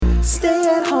stay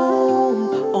at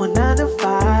home on 9 to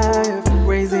 5,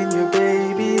 raising your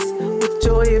babies with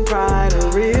joy and pride. A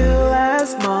real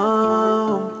ass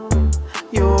mom,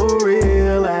 you're a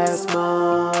real ass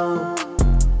mom.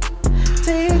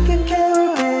 Taking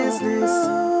care of business.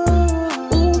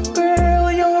 Ooh,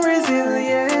 girl, you're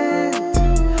resilient.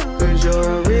 'Cause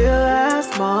you're a real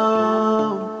ass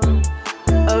mom.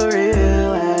 A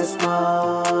real ass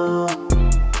mom.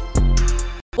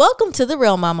 Welcome to the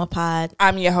Real Mama Pod.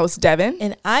 I'm your host, Devin.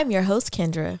 And I'm your host,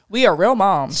 Kendra. We are real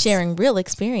moms. Sharing real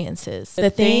experiences.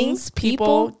 The things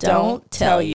people don't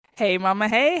tell you. Hey, mama.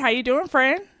 Hey, how you doing,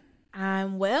 friend?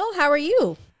 I'm well. How are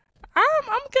you?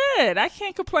 I'm good. I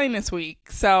can't complain this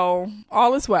week. So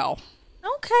all is well.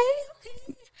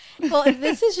 Okay. Well, if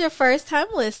this is your first time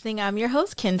listening, I'm your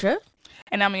host, Kendra.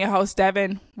 And I'm your host,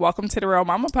 Devin. Welcome to the Real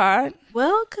Mama Pod.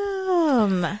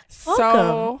 Welcome.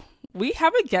 So we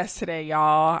have a guest today,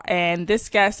 y'all. And this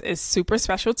guest is super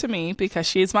special to me because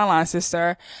she is my line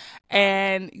sister.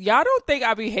 And y'all don't think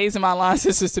I be hazing my line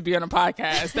sisters to be on a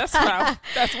podcast.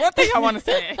 That's one thing I want to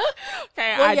say.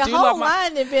 Okay, Well, I your do whole love my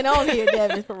line has been on here,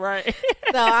 Devin. right.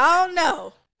 So I don't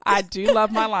know. I do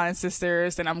love my line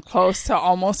sisters, and I'm close to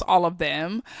almost all of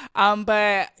them.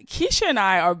 But Keisha and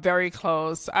I are very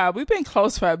close. We've been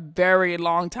close for a very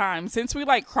long time since we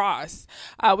crossed.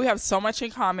 We have so much in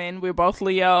common. We're both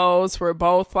Leos. We're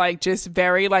both just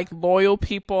very loyal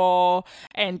people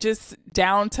and just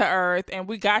down to earth. And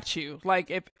we got you.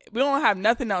 If we don't have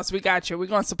nothing else, we got you. We're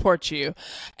going to support you.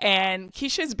 And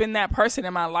Keisha's been that person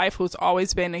in my life who's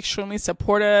always been extremely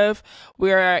supportive.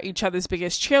 We're each other's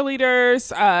biggest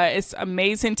cheerleaders. It's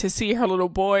amazing to see her little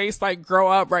boys grow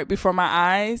up right before my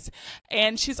eyes.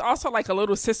 And she's also a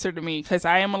little sister to me because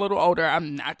I am a little older.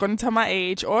 I'm not going to tell my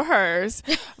age or hers,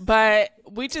 but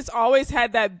we just always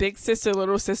had that big sister,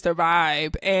 little sister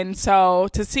vibe. And so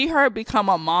to see her become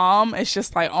a mom, it's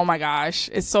just oh my gosh,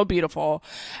 it's so beautiful.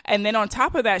 And then on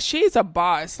top of that, she's a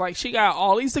boss. She got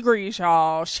all these degrees,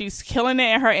 y'all. She's killing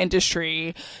it in her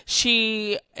industry.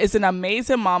 She is an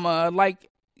amazing mama.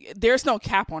 There's no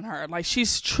cap on her.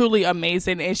 She's truly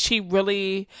amazing. And she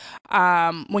really,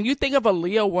 when you think of a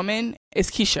Leo woman,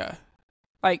 it's Keisha.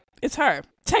 It's her.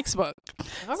 Textbook.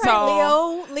 All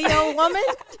right, Leo woman.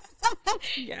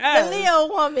 Yes. The Leo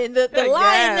woman, the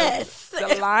lioness.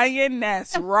 The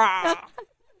lioness, raw.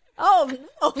 Oh,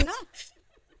 no.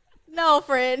 No,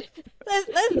 friend.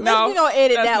 We're going to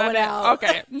edit that one out.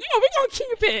 Okay. No, we're going to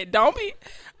keep it. Don't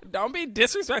be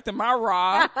disrespecting my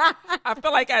raw. I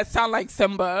feel like I sound like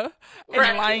Simba in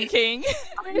The Lion King.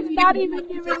 It's not even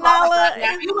giving Nala.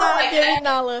 It's not giving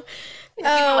Nala. If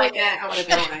you like that, I would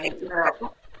have been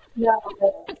No.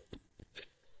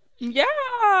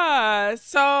 Yeah.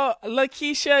 So,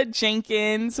 Lakeisha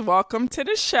Jenkins, welcome to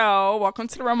the show. Welcome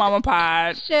to the Real Mama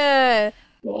Pod. Sure.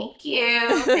 Thank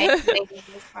you. Thank you.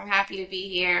 I'm happy to be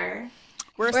here.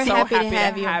 We're so happy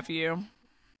to have you.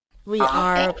 We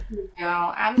are. Thank you.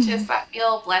 I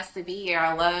feel blessed to be here.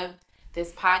 I love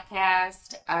this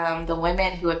podcast. The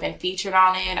women who have been featured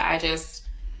on it,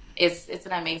 it's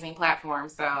an amazing platform.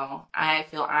 So I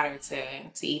feel honored to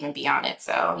even be on it.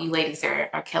 So you ladies are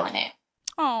killing it.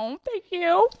 Oh, thank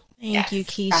you. Thank you,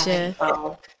 Keisha.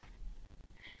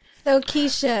 So,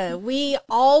 Keisha, we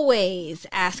always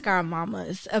ask our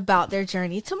mamas about their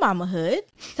journey to mamahood.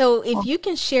 So if you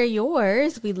can share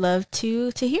yours, we'd love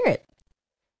to hear it.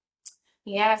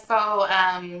 Yeah, so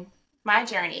my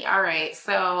journey. All right.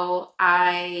 So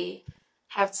I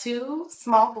have 2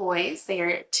 small boys. They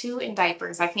are 2 in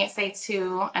diapers. I can't say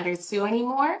 2 under 2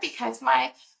 anymore because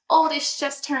my oldest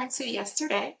just turned 2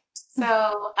 yesterday.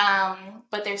 So,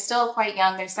 but they're still quite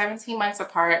young. They're 17 months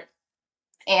apart.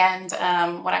 And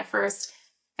when I first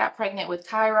got pregnant with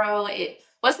Cairo, it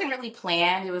wasn't really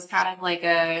planned. It was kind of we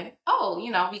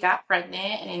got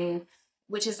pregnant, and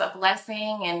which is a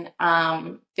blessing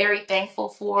and very thankful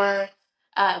for.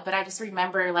 But I just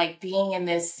remember being in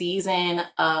this season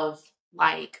of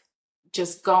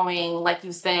just going, like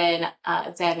you said,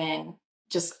 Devin,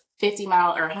 just 50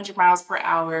 miles or 100 miles per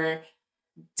hour,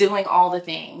 doing all the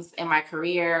things in my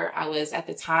career. I was at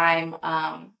the time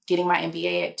getting my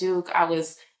MBA at Duke. I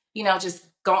was, just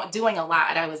doing a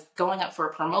lot. I was going up for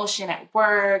a promotion at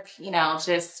work,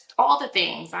 just all the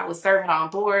things. I was serving on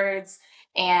boards.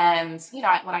 And, when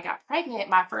I got pregnant,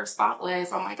 my first thought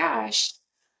was, oh my gosh,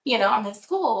 I'm in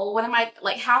school. What am I,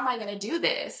 how am I going to do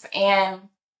this? And,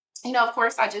 of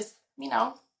course, I just,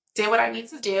 did what I need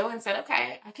to do and said,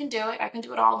 okay, I can do it. I can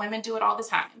do it all. Women do it all the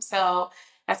time. So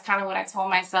that's kind of what I told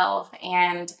myself,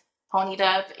 and ponied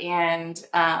up and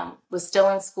was still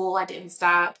in school. I didn't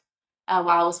stop while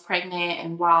I was pregnant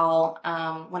and while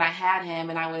when I had him,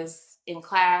 and I was in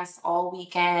class all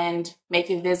weekend,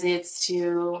 making visits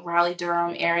to Raleigh,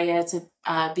 Durham area to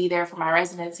be there for my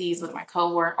residencies with my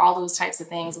cohort, all those types of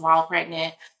things while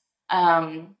pregnant.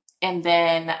 And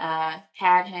then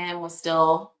had him, was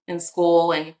still in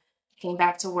school, and came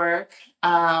back to work.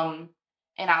 And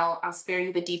I'll spare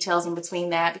you the details in between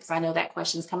that because I know that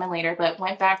question's coming later. But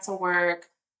went back to work.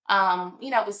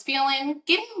 Was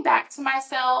getting back to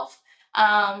myself.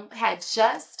 Had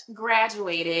just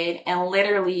graduated, and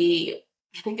literally,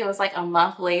 I think it was like a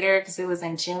month later because it was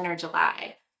in June or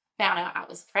July. Found out I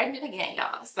was pregnant again,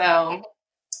 y'all. So,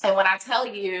 and when I tell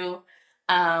you,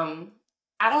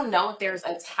 I don't know if there's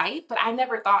a type, but I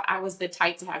never thought I was the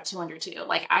type to have two under two.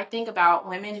 Like, I think about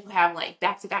women who have like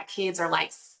back-to-back kids are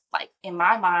like in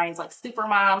my mind, like super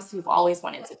moms who've always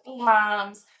wanted to be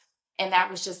moms. And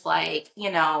that was just like,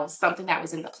 something that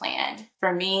was in the plan.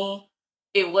 For me,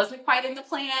 it wasn't quite in the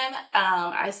plan.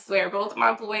 I swear both of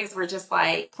my boys were just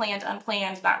like planned,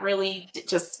 unplanned, not really,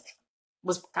 just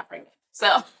got pregnant.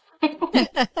 So,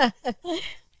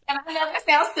 and I know that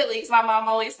sounds silly because my mom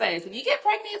always says, if you get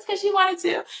pregnant, it's because you wanted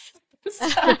to. So,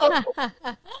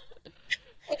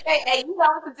 hey, you know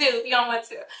what to do if you don't want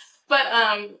to.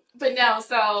 But no,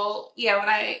 so yeah, when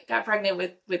I got pregnant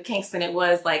with Kingston, it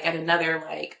was like at another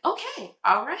like, okay,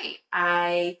 all right.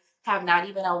 I have not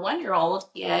even a 1-year-old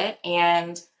yet,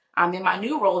 and I'm in my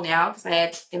new role now because I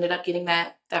had ended up getting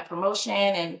that promotion,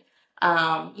 and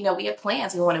we had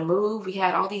plans. We want to move. We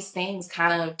had all these things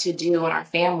kind of to do in our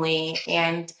family,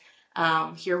 and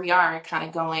here we are, kind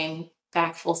of going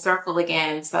back full circle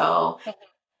again. So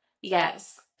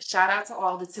yes, shout out to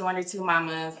all the 2 under 2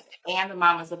 mamas and the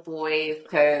mamas of boys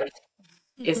because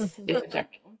it's a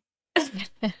journey.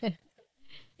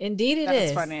 Indeed it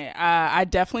That's is. funny. I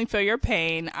definitely feel your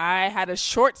pain. I had a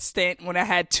short stint when I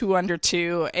had 2 under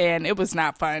 2, and it was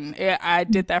not fun. I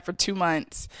did that for 2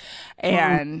 months,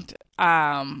 and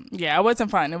it wasn't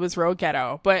fun. It was real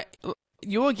ghetto, but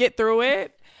you will get through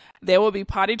it. They will be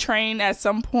potty trained at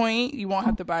some point. You won't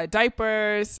have to buy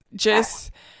diapers. Just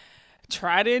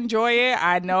try to enjoy it.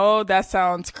 I know that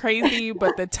sounds crazy,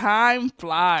 but the time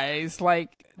flies.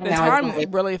 Like, the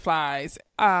time really flies.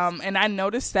 And I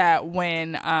noticed that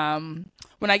when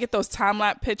I get those time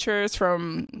lapse pictures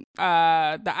from the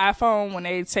iPhone, when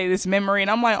they say this memory, and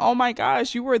I'm like, oh my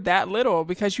gosh, you were that little,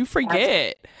 because you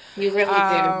forget. You really do.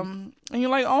 And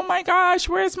you're like, oh my gosh,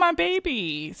 where's my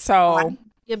baby? So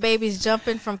your baby's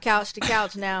jumping from couch to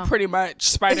couch now. Pretty much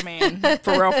Spider-Man,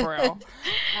 for real.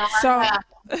 So,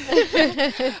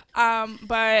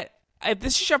 but if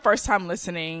this is your first time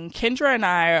listening, Kendra and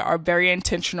I are very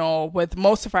intentional with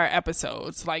most of our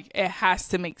episodes. Like, it has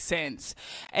to make sense.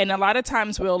 And a lot of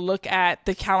times we'll look at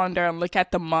the calendar and look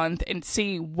at the month and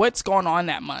see what's going on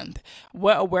that month,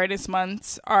 what awareness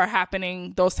months are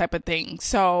happening, those type of things.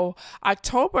 So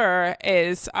October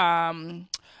is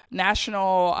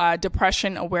National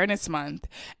Depression Awareness Month.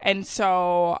 And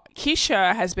so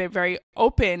Keisha has been very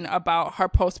open about her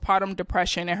postpartum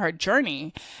depression and her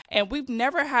journey. And we've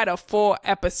never had a full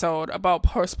episode about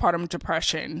postpartum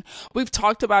depression. We've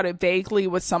talked about it vaguely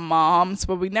with some moms,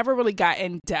 but we never really got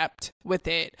in depth with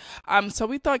it. So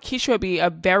we thought Keisha would be a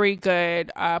very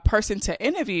good person to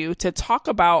interview to talk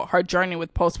about her journey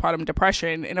with postpartum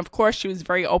depression. And of course, she was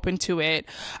very open to it.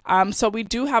 So we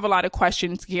do have a lot of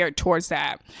questions geared towards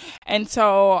that. And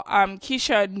so,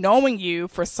 Keisha, knowing you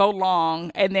for so long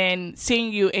and then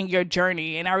seeing you in your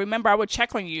journey, and I remember I would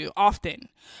check on you often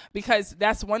because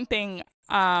that's one thing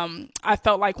I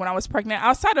felt like when I was pregnant,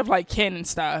 outside of like Ken and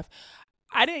stuff,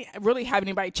 I didn't really have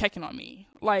anybody checking on me.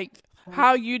 Like, how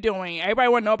are you doing? Everybody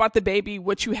want to know about the baby,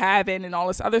 what you having, and all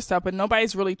this other stuff, but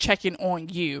nobody's really checking on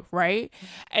you, right?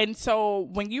 And so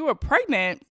when you were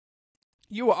pregnant,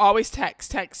 you would always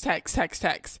text. And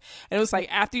it was like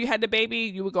after you had the baby,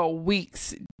 you would go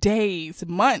weeks, days,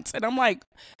 months. And I'm like,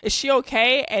 is she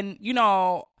okay? And,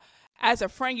 as a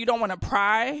friend, you don't want to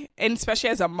pry. And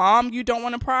especially as a mom, you don't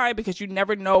want to pry because you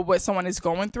never know what someone is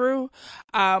going through.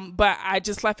 But I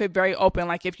just left it very open.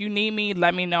 Like, if you need me,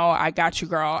 let me know. I got you,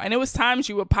 girl. And it was times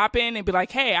you would pop in and be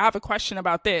like, hey, I have a question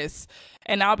about this.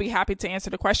 And I'll be happy to answer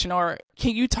the question. Or,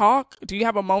 can you talk? Do you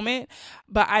have a moment?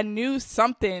 But I knew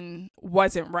something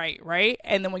wasn't right?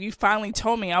 And then when you finally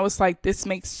told me, I was like, this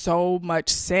makes so much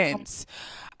sense.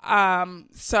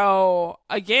 So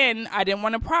again, I didn't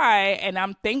want to pry, and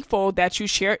I'm thankful that you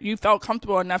felt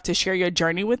comfortable enough to share your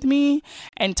journey with me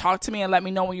and talk to me and let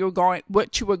me know what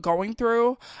you were going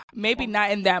through. Maybe not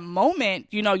in that moment,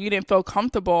 you didn't feel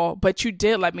comfortable, but you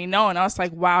did let me know. And I was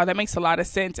like, wow, that makes a lot of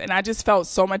sense. And I just felt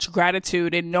so much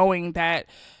gratitude in knowing that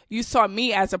you saw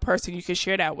me as a person you could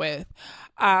share that with.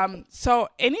 So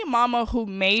any mama who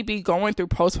may be going through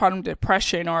postpartum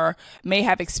depression or may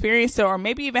have experienced it or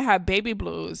maybe even have baby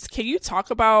blues, can you talk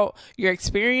about your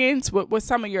experience? What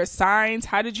some of your signs?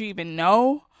 How did you even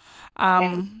know?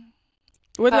 Yeah.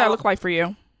 What did that So look like for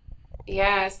you?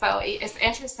 yeah, so it's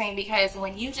interesting because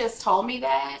when you just told me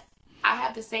that, I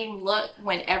have the same look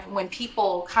when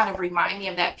people kind of remind me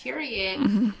of that period.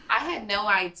 I had no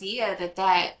idea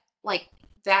that like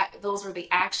that those were the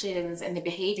actions and the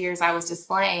behaviors I was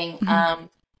displaying.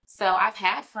 So I've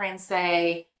had friends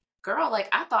say, "Girl, like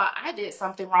I thought I did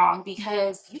something wrong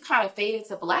because you kind of faded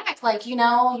to black. Like, you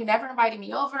never invited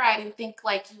me over. I didn't think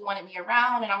like you wanted me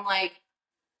around." And I'm like,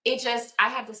 I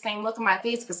have the same look on my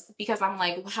face because I'm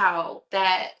like, wow,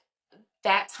 that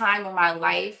time in my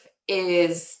life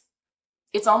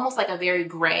it's almost like a very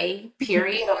gray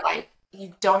period of like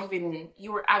you don't even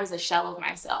you were I was a shell of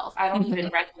myself. I don't even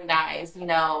recognize,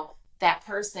 that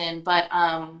person. But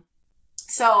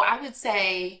so I would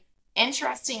say,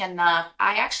 interesting enough,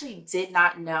 I actually did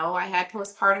not know I had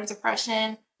postpartum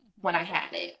depression when I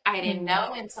had it. I didn't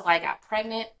know until I got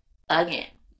pregnant again.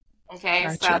 Okay,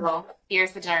 Gotcha. so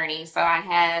here's the journey. So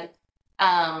I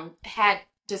had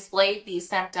displayed these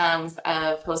symptoms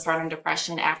of postpartum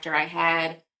depression after I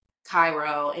had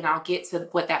Cairo, and I'll get to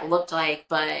what that looked like.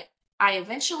 But I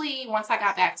eventually, once I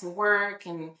got back to work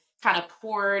and kind of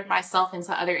poured myself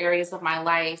into other areas of my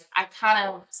life, I kind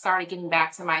of started getting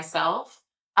back to myself.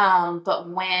 But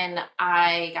when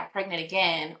I got pregnant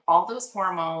again, all those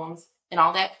hormones and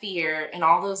all that fear and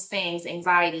all those things,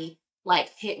 anxiety, like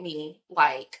hit me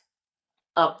like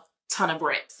a ton of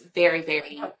bricks very,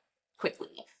 very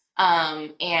quickly.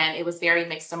 And it was very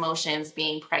mixed emotions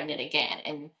being pregnant again.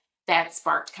 And that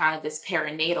sparked kind of this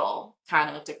perinatal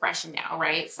kind of depression now,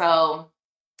 right? So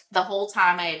the whole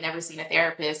time I had never seen a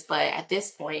therapist, but at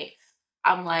this point,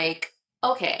 I'm like,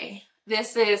 okay,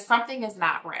 this is something is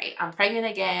not right. I'm pregnant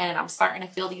again and I'm starting to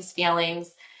feel these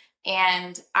feelings.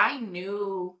 And I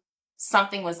knew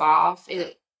something was off.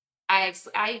 I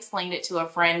explained it to a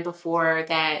friend before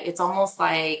that it's almost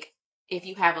like if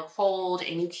you have a cold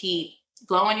and you keep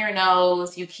blowing your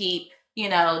nose, you keep,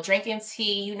 drinking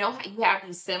tea, how you have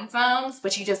these symptoms,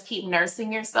 but you just keep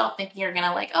nursing yourself, thinking you're going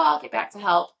to like, oh, I'll get back to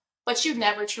health. But you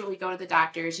never truly go to the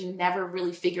doctors. You never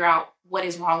really figure out what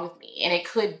is wrong with me. And it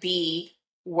could be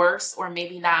worse or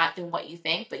maybe not than what you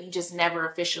think, but you just never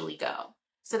officially go.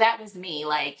 So that was me,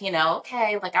 like,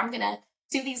 okay, like I'm going to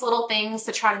do these little things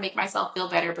to try to make myself feel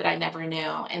better, but I never knew.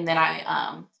 And then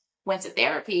I went to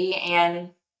therapy,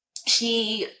 and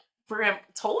she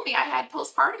told me I had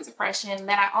postpartum depression,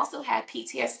 that I also had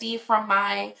PTSD from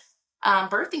my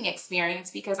birthing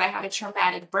experience because I had a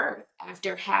traumatic birth.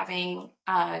 After having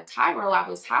Cairo, I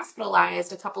was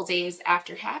hospitalized a couple days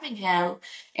after having him,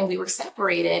 and we were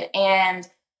separated. And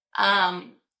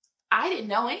I didn't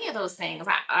know any of those things.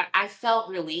 I felt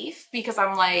relief because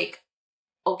I'm like,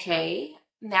 okay,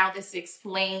 now this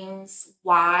explains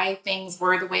why things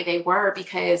were the way they were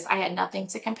because I had nothing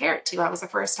to compare it to. I was a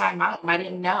first time mom. I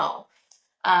didn't know.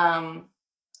 Um,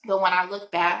 but when I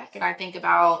look back and I think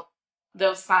about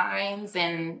those signs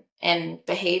and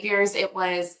behaviors, it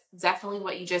was definitely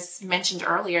what you just mentioned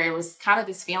earlier. It was kind of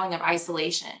this feeling of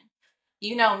isolation.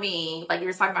 You know me, like you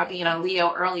were talking about being a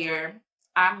Leo earlier.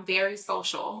 I'm very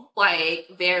social, like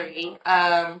very.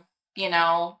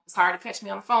 It's hard to catch me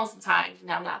on the phone sometimes.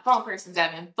 I'm not a phone person,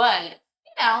 Devin, but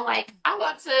like I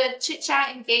love to chit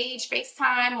chat, engage,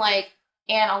 FaceTime, like,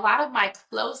 and a lot of my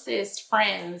closest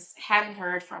friends hadn't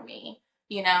heard from me.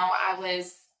 I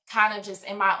was kind of just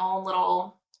in my own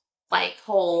little like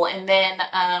hole. And then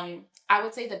I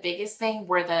would say the biggest thing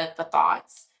were the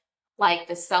thoughts, like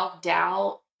the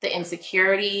self-doubt, the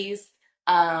insecurities,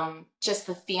 just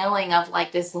the feeling of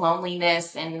like this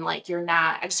loneliness and like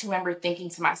I just remember thinking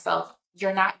to myself,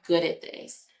 you're not good at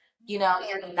this. You're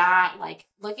not like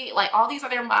looking like all these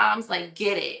other moms like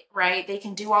get it, right? They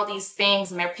can do all these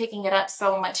things and they're picking it up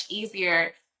so much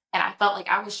easier. And I felt like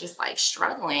I was just like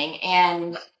struggling.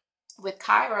 And with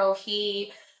Cairo,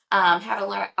 he had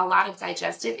a lot of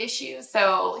digestive issues.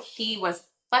 So he was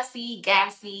fussy,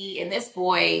 gassy, and this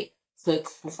boy could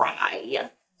cry.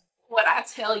 What I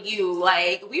tell you,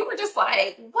 like we were just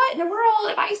like, what in the world?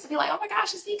 And I used to be like, oh my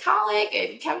gosh, is he colic?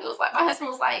 And Kevin was like, my husband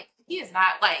was like, he's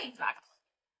not.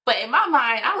 But in my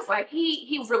mind, I was like,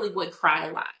 he really would cry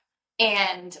a lot.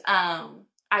 And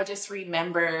I just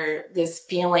remember this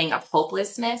feeling of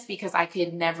hopelessness because I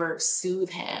could never soothe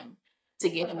him to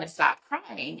get him to stop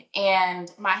crying. And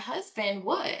my husband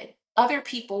would. Other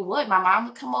people would. My mom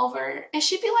would come over and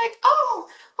she'd be like, oh,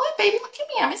 what, baby, look at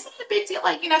me. It's not a big deal.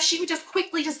 Like, she would just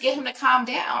quickly just get him to calm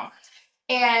down.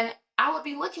 And I would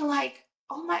be looking like,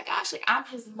 oh my gosh, like I'm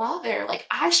his mother. Like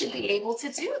I should be able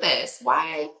to do this.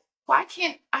 Why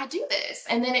can't I do this?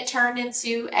 And then it turned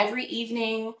into every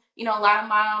evening, you know, a lot of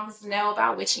moms know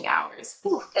about witching hours.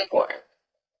 Ooh, or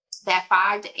that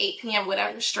 5 to 8 p.m.,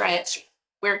 whatever stretch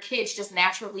where kids just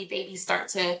naturally, babies start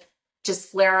to just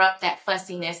flare up that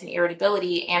fussiness and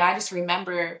irritability. And I just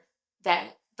remember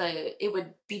that it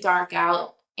would be dark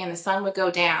out and the sun would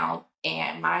go down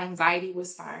and my anxiety would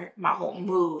start, my whole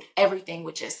mood, everything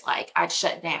would just like, I'd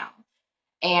shut down.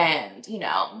 And, you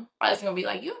know, my husband would be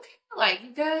like, you okay? Like,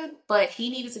 you good? But he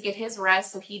needed to get his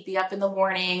rest so he'd be up in the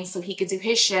morning so he could do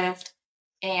his shift.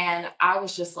 And I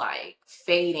was just like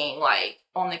fading, like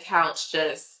on the couch,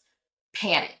 just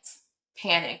panicked.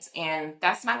 And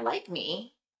that's not like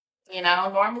me. You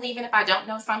know, normally, even if I don't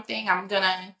know something, I'm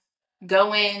gonna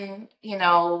go in, you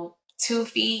know, 2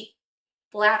 feet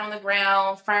flat on the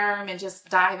ground, firm, and just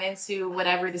dive into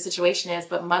whatever the situation is.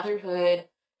 But motherhood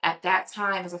at that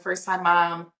time, as a first time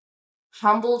mom,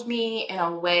 humbled me in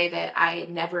a way that I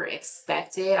had never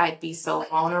expected. I'd be so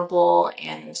vulnerable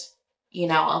and, you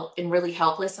know, and really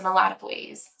helpless in a lot of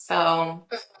ways. So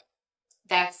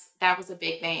that was a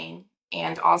big thing.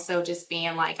 And also just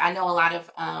being like, I know a lot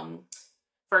of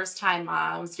first time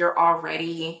moms, you're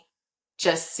already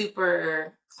just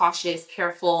super cautious,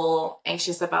 careful,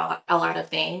 anxious about a lot of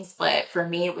things. But for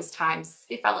me,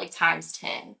 it felt like times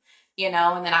 10, you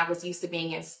know, and then I was used to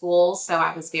being in school. So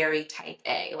I was very type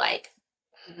A, like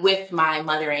with my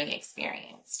mothering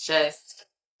experience, just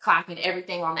clocking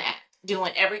everything on that,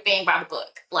 doing everything by the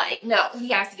book. Like, no, he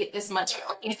has to get this much.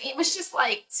 It was just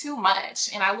like too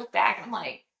much. And I look back and I'm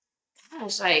like,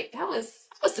 gosh, like I was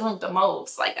doing the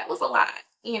most. Like that was a lot,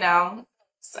 you know?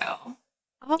 So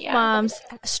All yeah. moms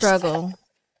struggle.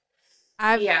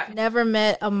 I've Yeah. never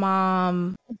met a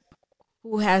mom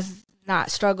who has not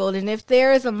struggled. And if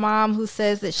there is a mom who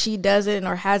says that she doesn't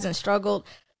or hasn't struggled,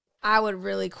 I would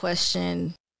really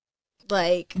question,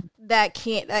 like, that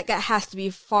has to be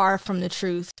far from the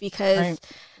truth, because Right.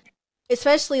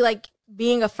 especially like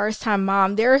being a first time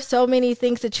mom, there are so many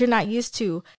things that you're not used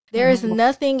to. There is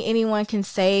nothing anyone can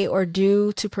say or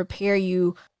do to prepare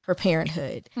you for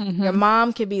parenthood. Your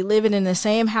mom could be living in the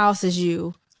same house as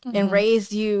you and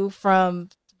raised you from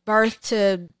birth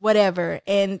to whatever,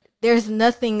 and there's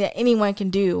nothing that anyone can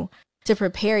do to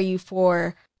prepare you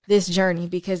for this journey,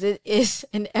 because it is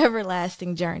an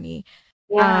everlasting journey.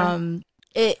 Yeah. And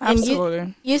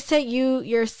Absolutely. you said you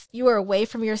were away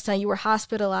from your son. You were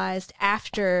hospitalized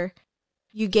after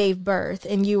you gave birth,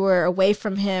 and you were away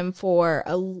from him for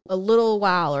a little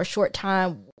while or a short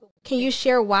time. Can you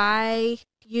share why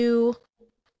you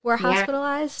were Yeah.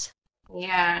 hospitalized?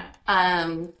 Yeah.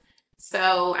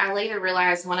 So I later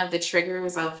realized one of the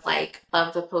triggers of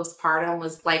the postpartum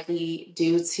was likely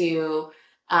due to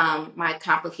my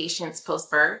complications post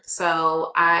birth.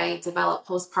 So I developed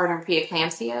postpartum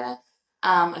preeclampsia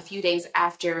a few days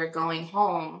after going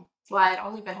home. Well, I had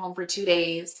only been home for 2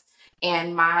 days,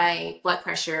 and my blood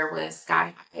pressure was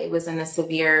sky high. It was in the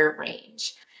severe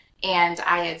range. And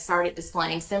I had started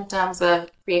displaying symptoms of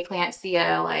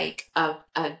preeclampsia, like a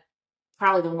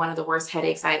probably one of the worst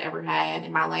headaches I'd ever had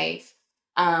in my life.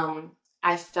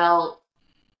 I felt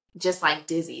just like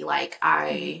dizzy, like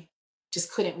I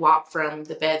just couldn't walk from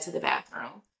the bed to the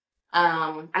bathroom.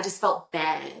 I just felt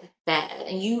bad.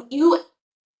 And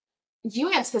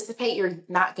you anticipate you're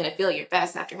not going to feel your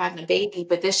best after having a baby,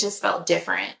 but this just felt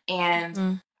different.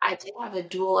 And I did have a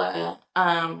doula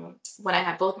when I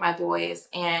had both my boys,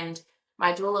 and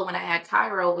my doula when I had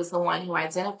Cairo was the one who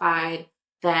identified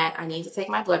that I need to take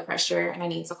my blood pressure and I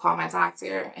need to call my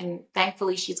doctor. And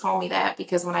thankfully she told me that,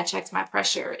 because when I checked my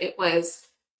pressure, it was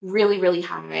really, really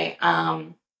high.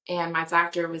 And my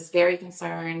doctor was very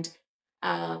concerned,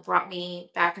 brought me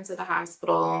back into the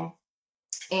hospital,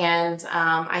 and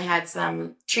I had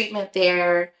some treatment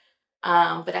there.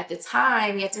 But at the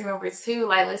time, you have to remember too,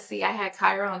 like, let's see, I had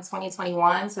Cairo in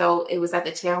 2021. So it was at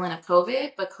the tail end of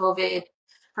COVID, but COVID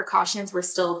precautions were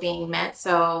still being met.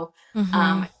 So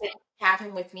I couldn't have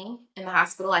him with me in the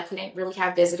hospital. I couldn't really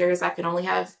have visitors. I could only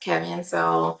have Kevin.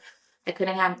 So I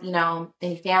couldn't have, you know,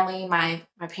 any family, my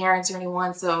parents or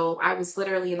anyone. So I was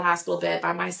literally in the hospital bed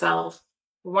by myself,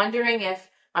 wondering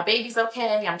if my baby's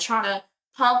okay. I'm trying to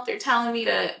pump. They're telling me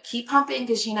to keep pumping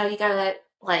because, you know, you gotta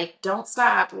like don't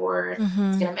stop or it's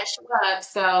gonna mess you up.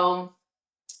 So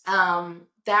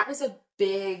that was a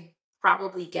big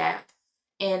probably gap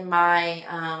in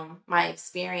my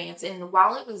experience. And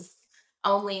while it was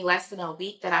only less than a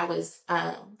week that I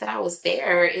was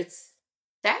there,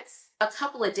 that's a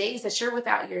couple of days that you're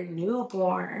without your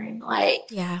newborn. Like,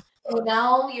 Yeah. you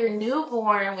know, your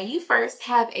newborn, when you first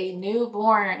have a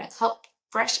newborn,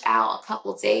 fresh out a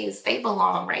couple days, they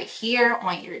belong right here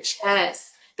on your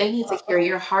chest. They need to hear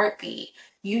your heartbeat.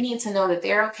 You need to know that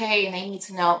they're okay, and they need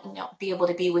to know, be able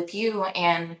to be with you.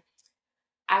 And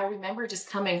I remember just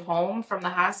coming home from the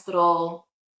hospital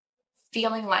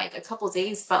feeling like a couple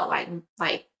days felt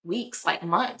like weeks, like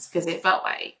months, because it felt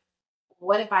like,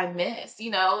 what have I missed?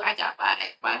 I got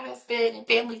my husband and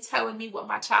family telling me what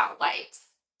my child likes.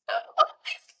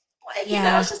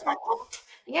 Yeah. It's just like, oh,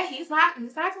 yeah, he's not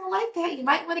gonna like that. You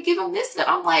might want to give him this. And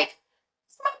I'm like,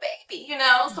 it's my baby,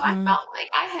 So I felt like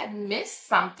I had missed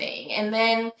something. And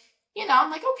then,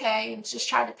 I'm like, okay, and just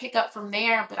tried to pick up from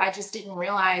there. But I just didn't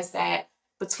realize that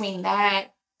between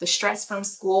that, the stress from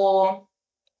school,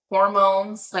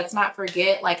 hormones, let's not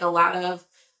forget, like a lot of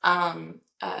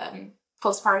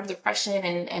postpartum depression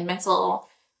and mental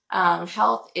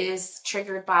health is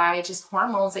triggered by just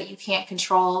hormones that you can't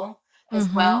control as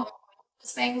well.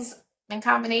 Those things in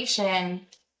combination,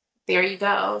 there you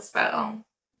go. So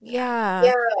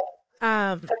yeah.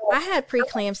 I had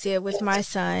preeclampsia with my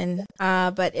son,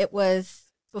 but it was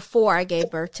before I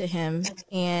gave birth to him,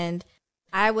 and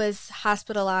I was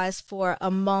hospitalized for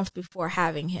a month before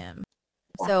having him.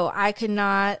 So I could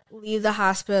not leave the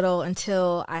hospital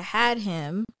until I had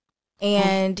him.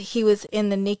 And he was in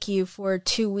the NICU for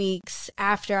 2 weeks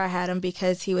after I had him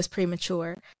because he was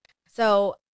premature.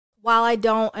 So while I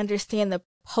don't understand the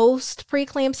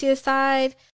post-preeclampsia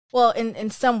side, well, in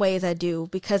some ways I do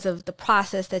because of the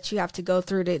process that you have to go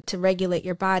through to regulate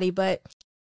your body. But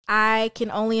I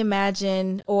can only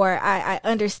imagine, or I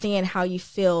understand how you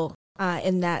feel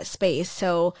in that space.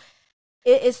 So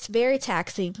it's very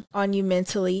taxing on you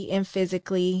mentally and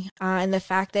physically. And the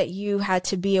fact that you had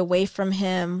to be away from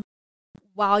him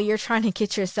while you're trying to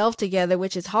get yourself together,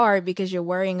 which is hard because you're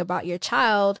worrying about your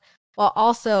child while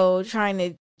also trying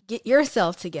to get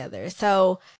yourself together.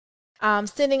 So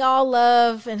sending all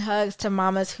love and hugs to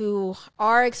mamas who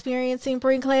are experiencing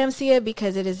preeclampsia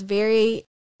because it is very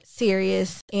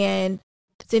serious, and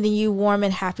sending you warm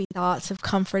and happy thoughts of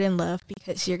comfort and love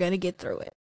because you're going to get through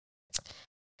it.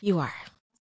 You are.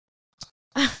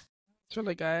 It's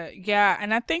really good. Yeah.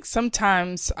 And I think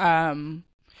sometimes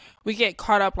we get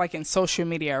caught up like in social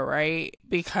media, right?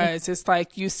 Because it's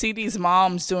like you see these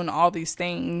moms doing all these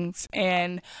things.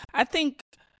 And I think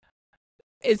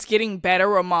it's getting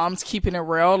better with moms keeping it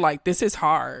real. Like, this is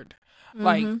hard.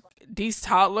 Like, these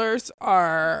toddlers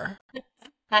are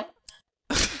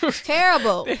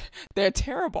terrible. They're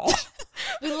terrible.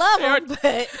 We love them,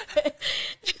 but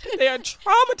they're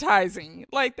traumatizing.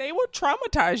 Like, they will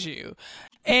traumatize you.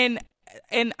 And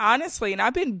honestly, and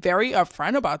I've been very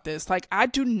upfront about this, like, I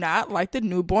do not like the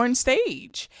newborn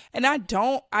stage. And I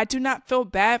do not feel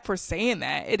bad for saying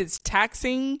that. It is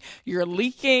taxing. You're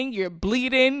leaking, you're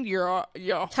bleeding, your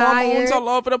hormones all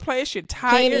over the place, you're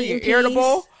tired, you're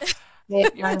irritable.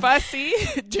 You're fussy.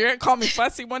 Jared called me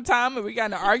fussy one time and we got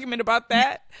in an argument about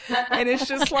that. And it's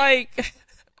just like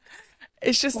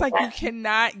you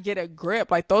cannot get a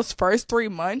grip. Like, those first 3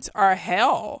 months are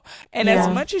hell. And as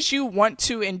much as you want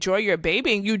to enjoy your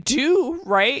baby, and you do,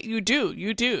 right? You do.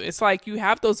 It's like you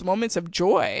have those moments of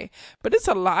joy, but it's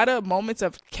a lot of moments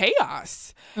of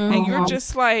chaos. And you're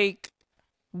just like,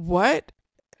 what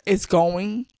is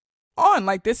going on?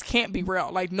 Like, this can't be real.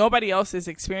 Like, nobody else is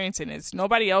experiencing this.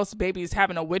 Nobody else baby is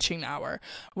having a witching hour.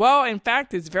 Well, in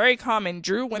fact, it's very common.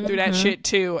 Drew went through that shit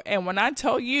too. And when I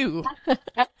tell you,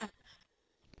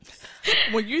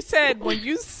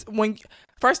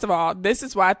 first of all, this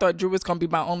is why I thought Drew was going to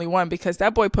be my only one, because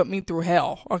that boy put me through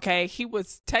hell. Okay. He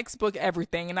was textbook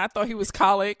everything. And I thought he was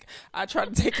colic. I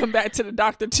tried to take him back to the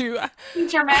doctor too.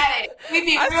 Dramatic.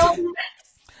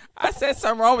 I said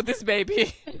something wrong with this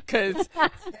baby because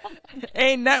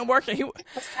ain't nothing working. Sorry,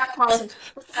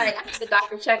 I had the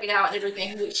doctor check it out and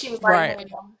everything. She was like,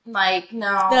 right. Like,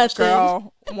 no. Nothing.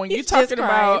 Girl, when you talking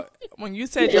about, when you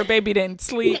said your baby didn't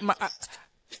sleep,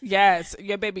 yes,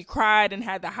 your baby cried and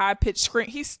had the high-pitched scream.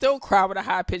 He still cried with a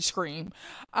high-pitched scream.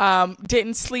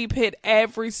 Didn't sleep, hit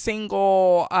every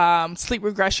single sleep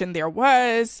regression there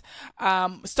was.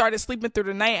 Started sleeping through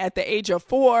the night at the age of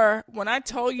 4. When I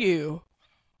tell you,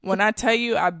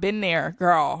 I've been there,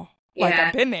 girl. Like,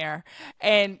 I've been there.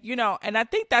 And, and I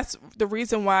think that's the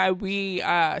reason why we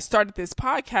started this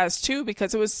podcast too,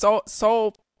 because it was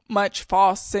so much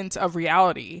false sense of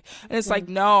reality. And it's like,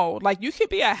 no, like, you can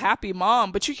be a happy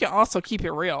mom, but you can also keep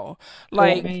it real.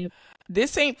 Like,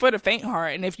 this ain't for the faint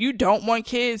heart. And if you don't want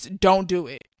kids, don't do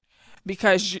it,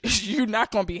 because you're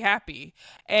not going to be happy.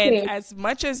 And as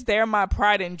much as they're my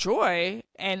pride and joy,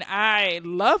 and I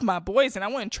love my boys and I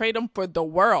wouldn't trade them for the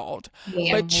world,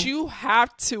 but you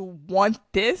have to want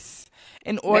this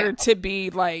in order to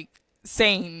be like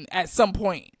sane at some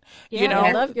point, Yeah,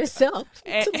 and love yourself.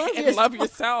 and, To love and yourself. love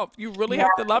yourself. You really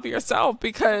have to love yourself,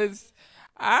 because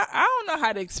I don't know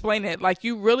how to explain it. Like,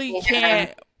 you really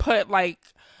can't put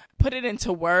it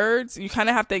into words. You kind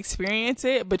of have to experience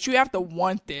it, but you have to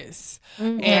want this.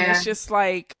 Mhm. And it's just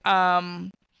like,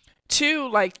 too,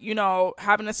 like,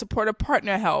 having a supportive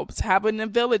partner helps, having a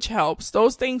village helps.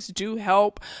 Those things do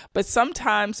help, but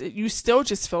sometimes you still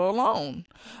just feel alone.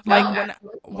 Like,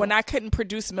 when I couldn't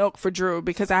produce milk for Drew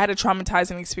because I had a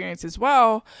traumatizing experience as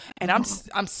well, and I'm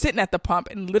sitting at the pump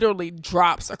and literally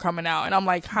drops are coming out, and I'm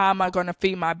like, how am I going to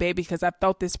feed my baby? Because I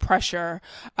felt this pressure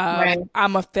of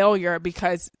I'm a failure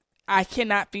because I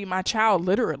cannot feed my child,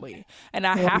 literally, and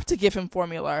I have to give him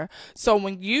formula. So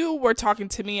when you were talking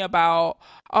to me about,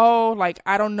 oh, like,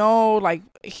 I don't know, like,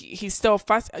 he's still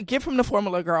fuss, give him the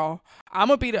formula, girl. I'm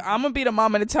gonna be the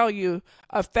mama to tell you,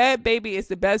 a fed baby is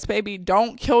the best baby.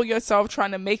 Don't kill yourself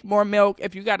trying to make more milk.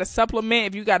 If you got to supplement,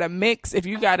 if you got to mix, if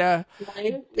you got to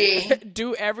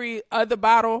do every other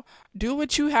bottle, do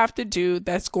what you have to do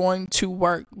that's going to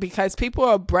work, because people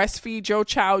will breastfeed your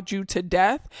child you to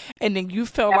death, and then you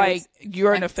feel like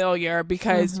you're in a failure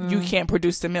because you can't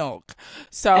produce the milk.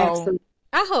 So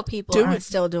I hope people aren't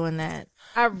still doing that.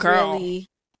 I really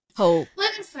hope.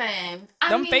 Listen,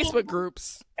 them Facebook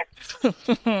groups.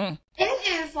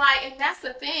 It is like, and that's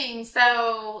the thing.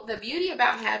 So the beauty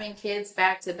about having kids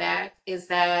back to back is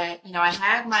that, I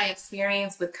had my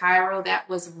experience with Cairo that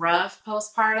was rough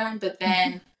postpartum, but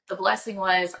then the blessing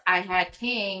was I had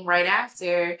King right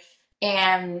after,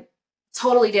 and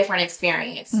totally different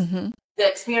experience. The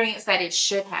experience that it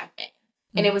should have been.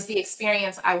 And it was the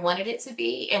experience I wanted it to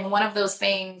be. And one of those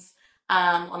things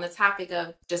on the topic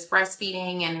of just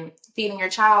breastfeeding and feeding your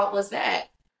child was that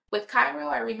with Cairo,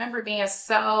 I remember being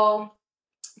so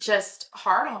just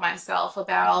hard on myself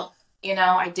about,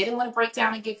 I didn't want to break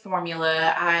down and get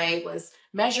formula. I was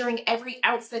measuring every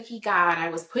ounce that he got. I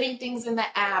was putting things in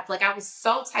the app. Like, I was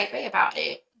so type A about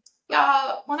it.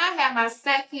 Y'all, when I had my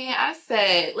second, I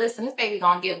said, listen, this baby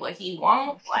gonna get what he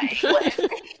wants. Like, whatever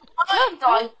he wants,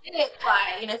 gonna get it.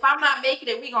 Like, and if I'm not making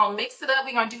it, we gonna mix it up.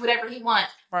 We gonna do whatever he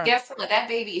wants. Right. Guess what? That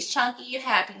baby is chunky and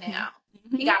happy now.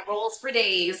 He got rolls for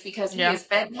days because he is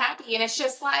fed and happy. And it's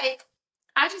just like,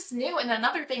 I just knew. And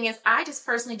another thing is, I just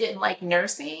personally didn't like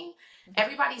nursing.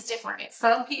 Everybody's different.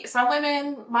 Some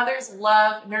women, mothers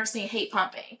love nursing, hate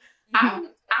pumping. I'm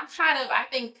kind of, I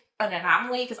think, an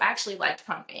anomaly because I actually liked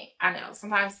pumping. I know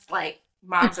sometimes like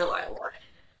moms are like, what?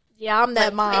 Yeah, I'm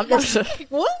that mom.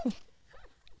 What?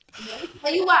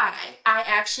 Tell you why I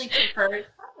actually preferred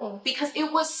pumping, because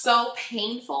it was so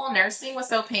painful. Nursing was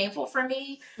so painful for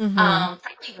me. Probably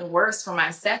even worse for my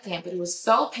second, but it was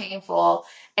so painful.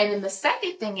 And then the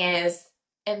second thing is,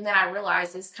 and then I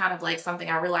realized it's kind of like something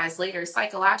I realized later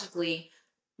psychologically.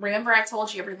 Remember, I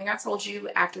told you everything I told you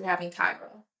after having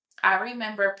Cairo. I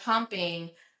remember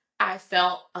pumping. I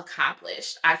felt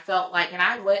accomplished. I felt like, and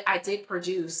I did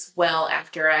produce well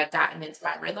after I'd gotten into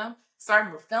my rhythm. So I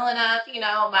remember filling up,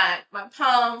 my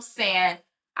pumps, and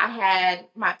I had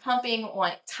my pumping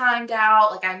on timed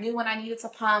out. Like, I knew when I needed to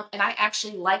pump, and I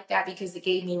actually liked that because it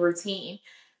gave me routine.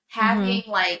 Having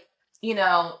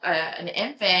an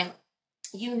infant,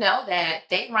 that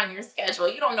they run your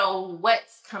schedule. You don't know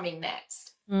what's coming next.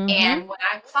 And when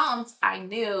I pumped, I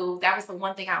knew that was the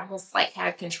one thing I almost like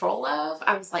had control of.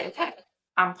 I was like, okay,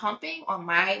 I'm pumping on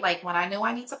my, like, when I know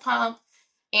I need to pump.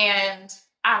 And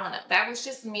I don't know, that was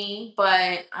just me.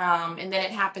 But, and then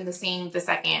it happened the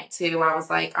second too. I was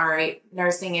like, all right,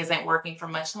 nursing isn't working for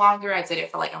much longer. I did it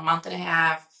for like a month and a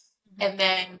half. And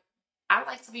then I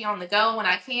like to be on the go when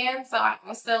I can. So I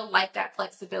also like that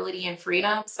flexibility and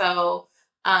freedom. So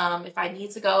if I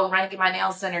need to go run and get my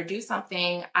nails done or do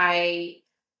something, I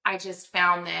just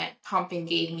found that pumping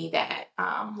gave me that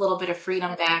little bit of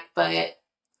freedom back, but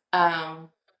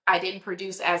I didn't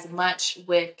produce as much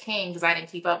with King because I didn't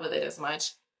keep up with it as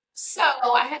much. So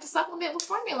I had to supplement with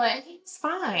formula, and he was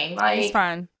fine. Like, he's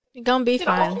fine. You're gonna be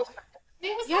fine.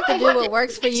 You have to do what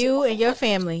works for you and your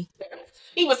family.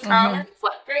 He was calm. He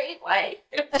was great.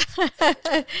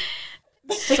 Like.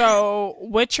 So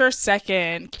with your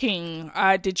second, King,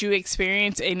 did you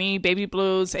experience any baby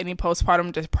blues, any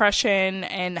postpartum depression,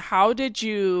 and how did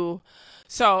you,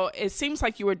 so it seems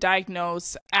like you were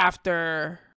diagnosed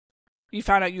after you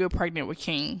found out you were pregnant with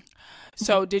King.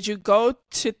 So did you go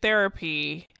to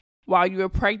therapy while you were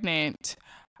pregnant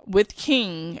with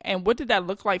King, and what did that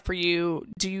look like for you?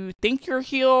 Do you think you're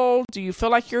healed? Do you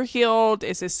feel like you're healed?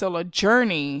 Is it still a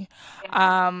journey?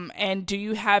 And do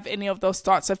you have any of those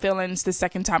thoughts or feelings the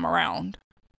second time around?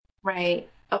 Right.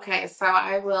 Okay. So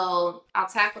I'll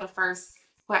tackle the first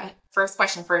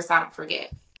question first so I don't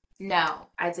forget. No,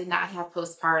 I did not have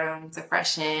postpartum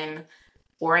depression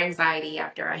or anxiety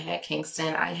after I had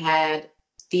Kingston. I had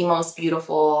the most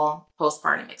beautiful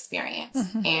postpartum experience,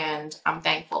 and I'm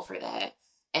thankful for that.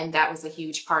 And that was a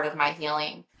huge part of my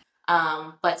healing.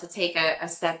 But to take a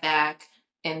step back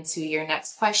into your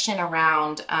next question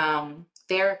around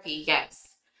therapy, yes.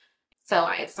 So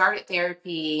I had started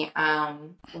therapy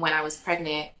when I was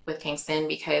pregnant with Kingston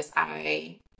because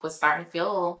I was starting to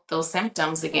feel those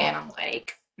symptoms again. I'm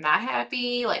like, not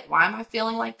happy. Like, why am I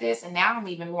feeling like this? And now I'm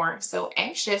even more so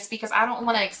anxious because I don't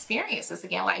want to experience this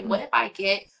again. Like, what if I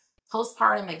get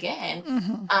postpartum again?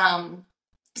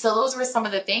 So those were some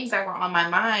of the things that were on my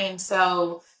mind.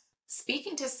 So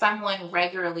speaking to someone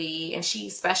regularly, and she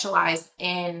specialized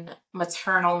in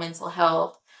maternal mental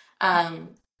health,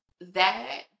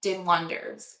 that did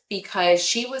wonders because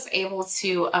she was able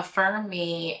to affirm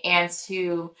me and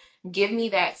to give me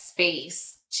that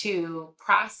space to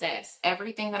process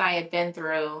everything that I had been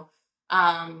through,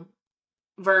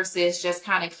 versus just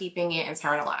kind of keeping it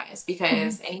internalized.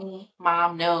 Because any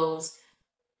mom knows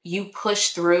you push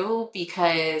through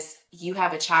because you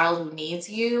have a child who needs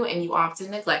you and you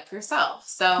often neglect yourself.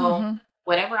 So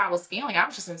whatever I was feeling, I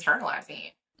was just internalizing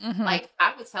it. Like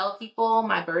I would tell people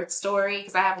my birth story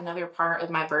because I have another part of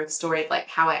my birth story, like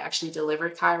how I actually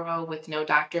delivered Cairo with no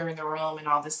doctor in the room and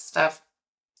all this stuff.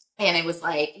 And it was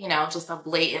like, just a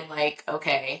blatant, like,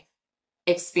 okay,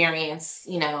 experience,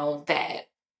 that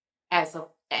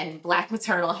in Black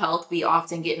maternal health, we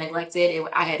often get neglected.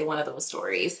 I had one of those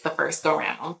stories the first go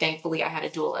round. Thankfully, I had a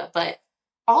doula, but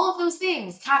all of those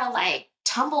things kind of like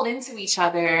tumbled into each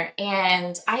other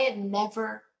and I had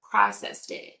never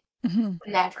processed it.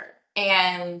 Never.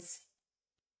 And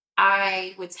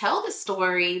I would tell the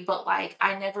story, but like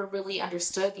I never really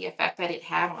understood the effect that it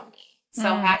had on me.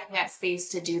 So having that space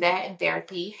to do that in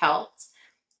therapy helped.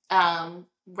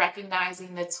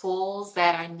 Recognizing the tools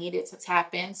that I needed to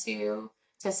tap into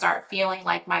to start feeling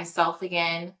like myself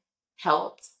again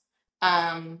helped.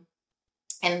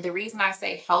 And the reason I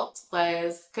say helped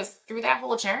was because through that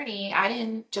whole journey, I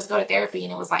didn't just go to therapy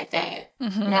and it was like that.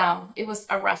 No, it was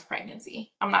a rough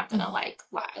pregnancy. I'm not going to lie.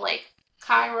 Like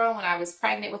Cairo, when I was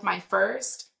pregnant with my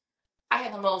first, I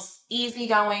had the most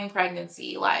easygoing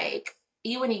pregnancy. Like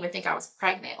you wouldn't even think I was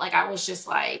pregnant. Like I was just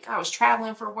like, I was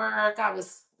traveling for work. I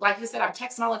was, like you said, I'm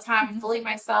texting all the time, fully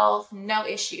myself, no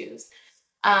issues.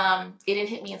 It didn't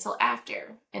hit me until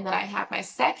after. And then I had my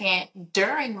second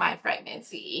during my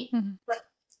pregnancy. It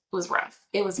was rough.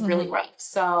 It was really rough.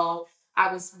 So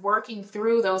I was working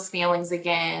through those feelings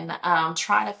again,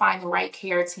 trying to find the right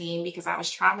care team because I was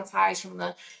traumatized from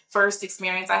the first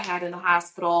experience I had in the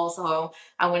hospital. So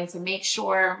I wanted to make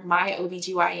sure my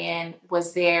OBGYN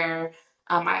was there.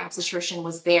 My obstetrician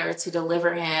was there to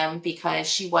deliver him because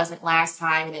she wasn't last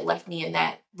time and it left me in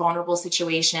that vulnerable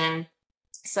situation.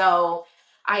 So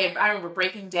I remember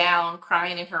breaking down,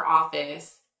 crying in her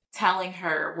office, telling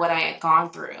her what I had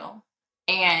gone through.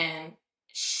 And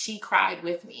she cried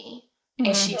with me.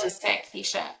 And she just said,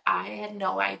 Keisha, I had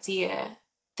no idea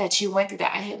that you went through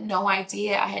that. I had no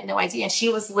idea. I had no idea. And she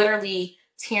was literally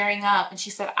tearing up. And she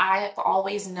said, I have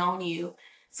always known you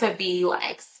to be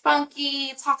like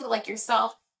spunky, talking like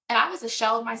yourself. And I was a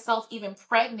shell of myself, even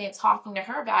pregnant, talking to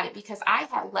her about it because I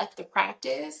had left the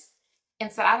practice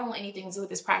and said, I don't want anything to do with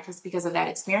this practice because of that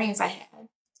experience I had.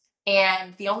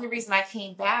 And the only reason I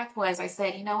came back was I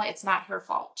said, you know what? It's not her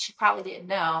fault. She probably didn't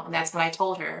know. And that's when I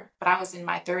told her. But I was in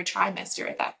my third trimester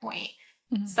at that point.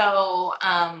 So,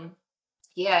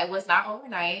 yeah, it was not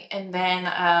overnight. And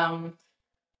then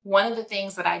one of the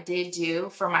things that I did do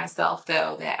for myself,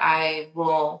 though, that I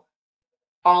will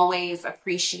always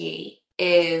appreciate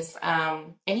is,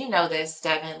 and you know this,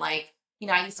 Devin, like,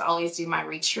 I used to always do my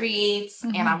retreats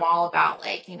and I'm all about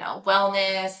like,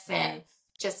 wellness and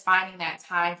just finding that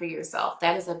time for yourself.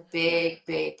 That is a big,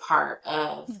 big part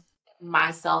of my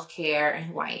self-care and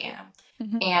who I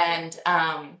am. And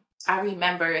I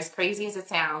remember, as crazy as it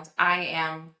sounds,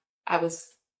 I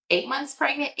was 8 months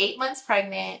pregnant,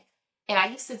 and I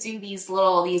used to do these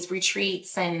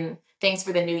retreats and things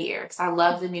for the new year because I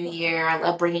love the new year. I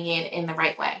love bringing it in the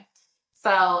right way.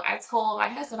 So I told my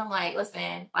husband, I'm like,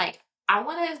 listen, like, I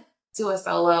want to do a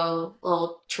solo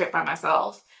little trip by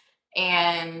myself.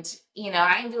 And,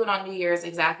 I didn't do it on New Year's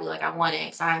exactly like I wanted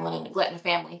because I didn't want to neglect my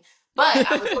family.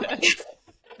 But I was looking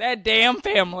that damn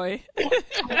family.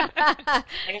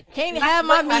 Can't have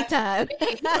my me time.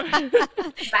 I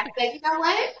said, you know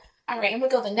what? All right, I'm going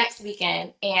to go the next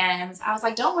weekend. And I was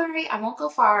like, don't worry, I won't go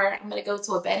far. I'm going to go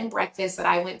to a bed and breakfast that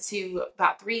I went to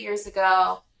about 3 years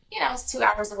ago. It's 2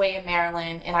 hours away in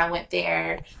Maryland. And I went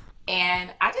there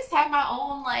And I just had my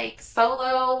own like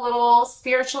solo little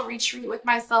spiritual retreat with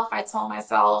myself. I told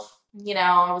myself,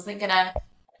 I wasn't gonna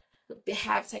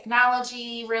have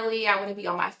technology really. I wouldn't be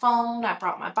on my phone. I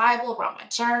brought my Bible, brought my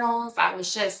journals. I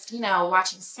was just,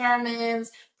 watching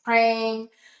sermons, praying,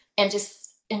 and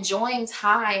just enjoying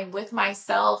time with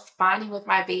myself, bonding with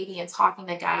my baby and talking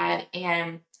to God.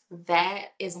 And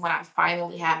that is when I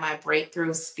finally had my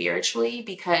breakthrough spiritually,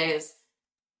 because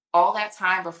all that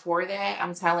time before that,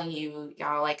 I'm telling you,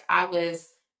 y'all, like I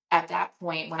was at that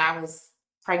point when I was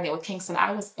pregnant with Kingston,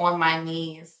 I was on my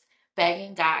knees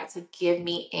begging God to give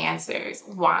me answers.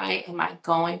 Why am I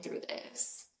going through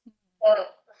this?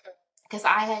 Because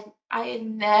I had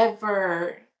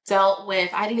never dealt with,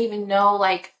 I didn't even know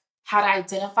like how to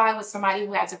identify with somebody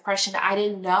who had depression. I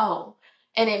didn't know.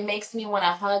 And it makes me want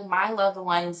to hug my loved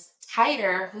ones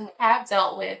tighter who have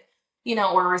dealt with,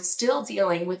 or are still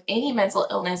dealing with any mental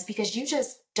illness, because you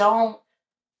just don't,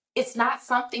 it's not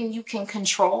something you can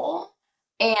control.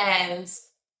 And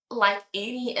like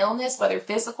any illness, whether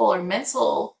physical or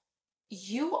mental,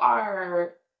 you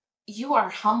are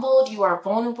humbled, you are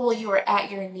vulnerable, you are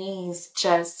at your knees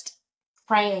just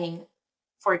praying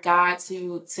for God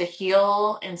to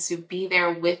heal and to be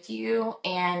there with you.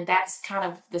 And that's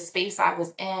kind of the space I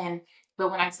was in.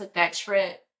 But when I took that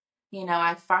trip,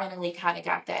 I finally kind of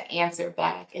got that answer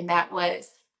back. And that was,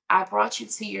 I brought you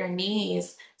to your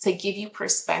knees to give you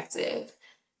perspective.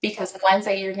 Because one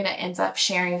day you're going to end up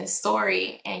sharing this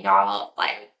story, and y'all,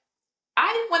 like,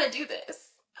 I didn't want to do this.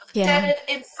 Yeah. Did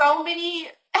in so many,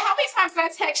 how many times did I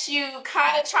text you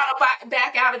kind of trying to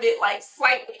back out of it, like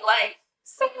slightly, like,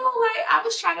 so like I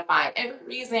was trying to find every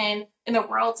reason in the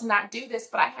world to not do this,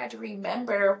 but I had to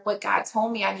remember what God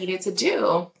told me I needed to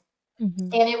do.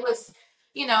 Mm-hmm. And it was,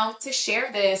 to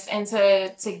share this and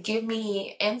to give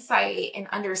me insight and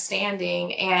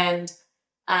understanding. And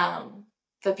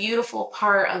the beautiful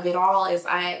part of it all is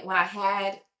when I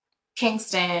had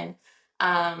Kingston,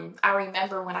 I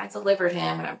remember when I delivered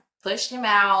him and I pushed him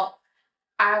out,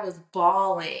 I was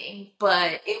bawling,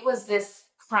 but it was this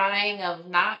crying of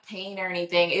not pain or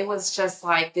anything. It was just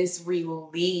like this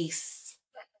release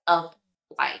of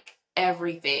like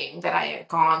everything that I had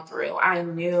gone through. I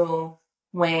knew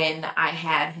when I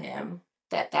had him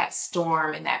that that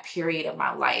storm and that period of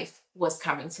my life was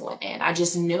coming to an end. I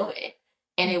just knew it.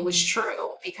 And it was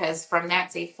true, because from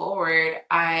that day forward,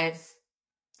 I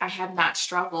have not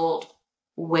struggled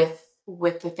with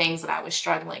the things that I was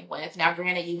struggling with. Now,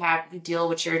 granted, you deal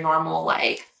with your normal,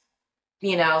 like,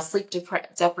 sleep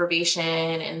deprivation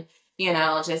and,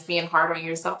 just being hard on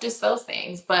yourself, just those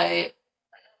things. But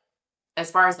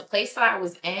as far as the place that I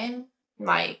was in,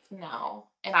 like, no.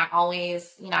 And I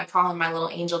always, I call him my little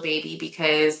angel baby,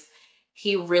 because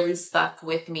he really stuck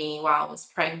with me while I was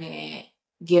pregnant,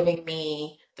 giving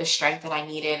me the strength that I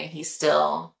needed. And he's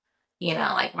still,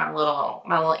 like my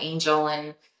little angel.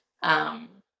 And,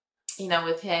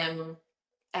 with him,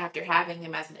 after having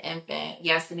him as an infant,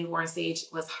 yes, the newborn stage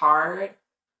was hard,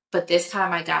 but this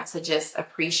time I got to just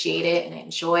appreciate it and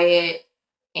enjoy it.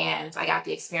 And I got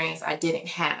the experience I didn't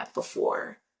have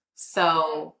before.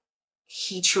 So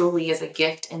he truly is a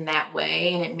gift in that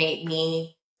way. And it made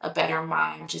me a better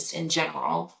mom just in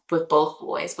general with both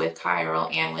boys, with Cairo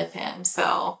and with him.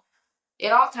 So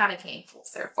it all kind of came full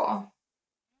circle.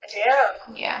 Yeah.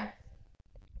 Yeah.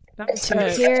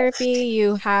 To therapy,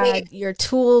 you had your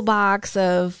toolbox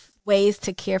of ways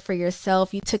to care for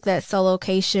yourself. You took that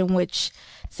solocation, which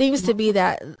seems to be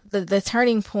that the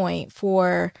turning point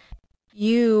for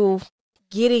you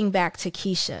getting back to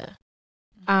Keisha.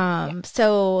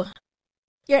 So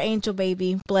your angel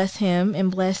baby, bless him and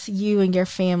bless you and your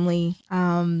family.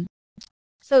 So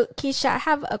Keisha, I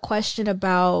have a question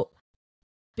about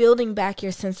building back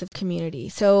your sense of community.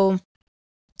 So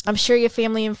I'm sure your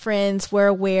family and friends were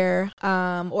aware,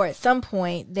 or at some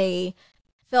point they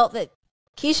felt that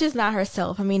Keisha's not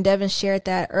herself. I mean, Devin shared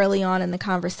that early on in the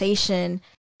conversation,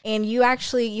 and you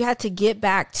had to get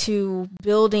back to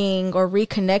building or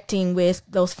reconnecting with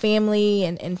those family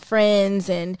and friends.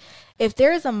 And if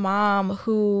there is a mom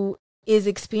who is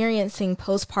experiencing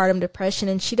postpartum depression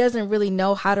and she doesn't really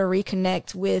know how to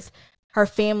reconnect with her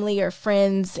family or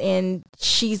friends, and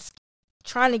she's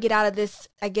trying to get out of this,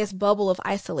 I guess, bubble of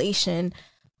isolation,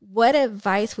 what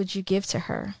advice would you give to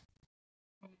her?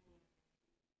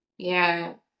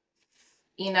 Yeah.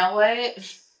 You know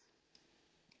what?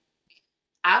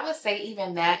 I would say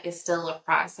even that is still a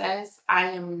process.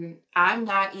 I'm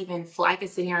not even, I could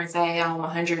sit here and say I'm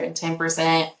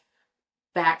 110%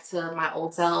 back to my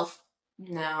old self.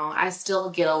 No, I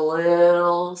still get a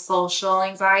little social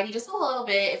anxiety, just a little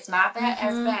bit. It's not that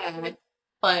as bad.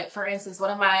 But for instance, one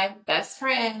of my best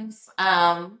friends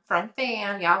from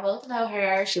fam, y'all both know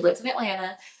her. She lives in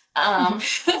Atlanta. Um,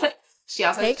 she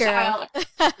also has Hey, a girl.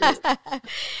 child.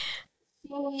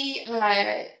 She,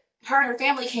 her and her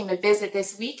family came to visit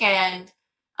this weekend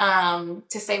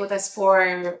to stay with us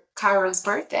for Cairo's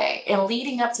birthday. And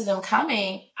leading up to them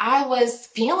coming, I was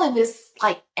feeling this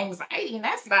like anxiety, and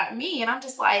that's not me. And I'm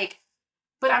just like,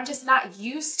 but I'm just not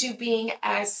used to being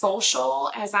as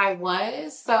social as I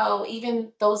was. So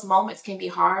even those moments can be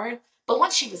hard. But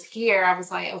once she was here, I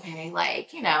was like, okay,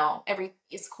 like, every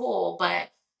it's cool, but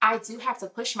I do have to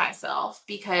push myself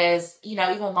because,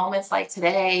 even moments like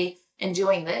today and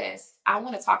doing this, I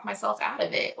want to talk myself out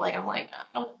of it. Like, I'm like,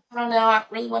 I don't know, I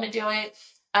really want to do it.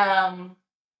 I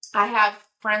have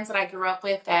friends that I grew up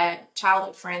with, that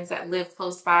childhood friends that live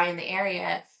close by in the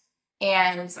area,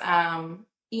 and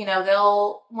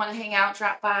they'll want to hang out,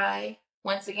 drop by.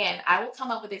 Once again, I will come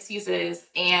up with excuses,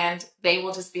 and they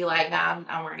will just be like, nah, I'm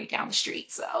already down the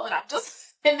street. So, and I'm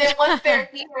just, and then once they're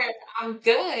here, I'm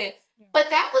good.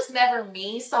 But that was never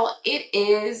me. So it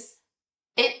is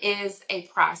a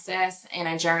process and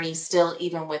a journey still,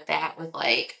 even with that, with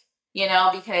like,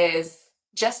 because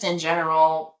just in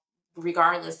general,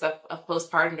 regardless of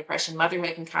postpartum depression,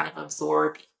 motherhood can kind of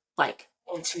absorb like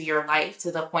into your life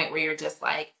to the point where you're just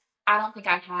like, I don't think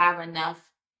I have enough,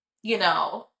 you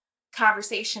know,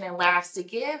 conversation and laughs to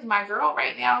give my girl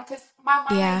right now because my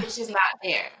mind Yeah. is just not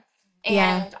there.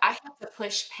 Yeah. And I have to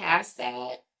push past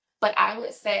that. But I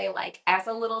would say, like, as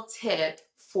a little tip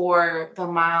for the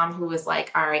mom who is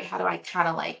like, all right, how do I kind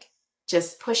of like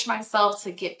just push myself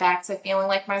to get back to feeling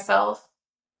like myself?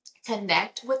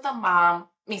 Connect with the mom.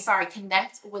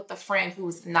 Connect with the friend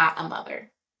who's not a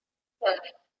mother.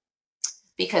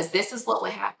 Because this is what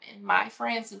would happen. My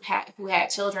friends who had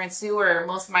children too, or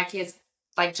most of my kids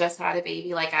like just had a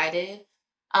baby like I did.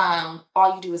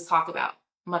 All you do is talk about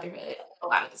motherhood a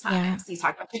lot of the time. Yeah. So you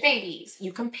talk about your babies,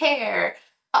 you compare.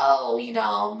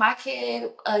 Oh, my kid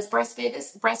is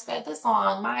breastfed this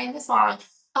long, mine this long.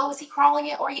 Oh, is he crawling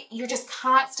it? Or you're just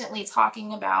constantly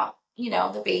talking about,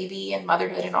 the baby and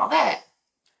motherhood and all that.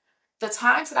 The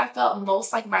times that I felt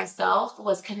most like myself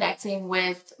was connecting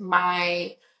with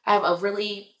I have a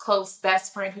really close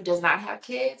best friend who does not have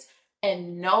kids,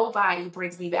 and nobody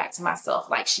brings me back to myself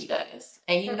like she does.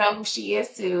 And you know who she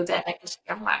is too, Dana, because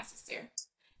she's my sister.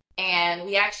 And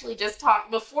we actually just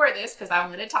talked before this because I'm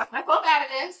going to talk myself out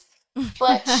of this.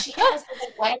 But she has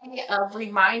this way of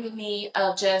reminding me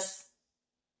of just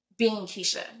being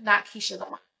Keisha, not Keisha the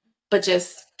mom, but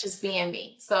just being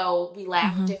me. So we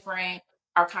laugh different.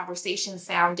 Our conversations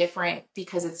sound different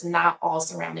because it's not all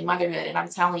surrounding motherhood. And I'm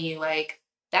telling you, like,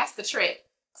 that's the trick.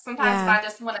 Sometimes if I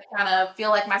just want to kind of feel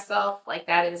like myself, like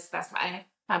that's my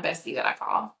bestie that I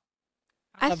call.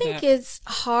 I think it's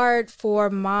hard for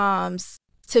moms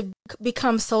to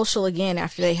become social again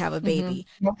after they have a baby.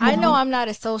 I know I'm not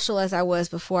as social as I was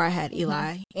before I had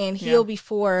Eli, and he'll be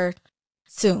 4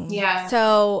 soon. Yeah.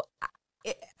 So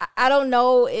I don't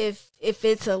know if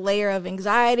it's a layer of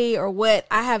anxiety or what.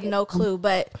 I have no clue,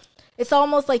 but it's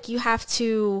almost like you have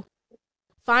to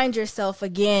find yourself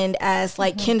again as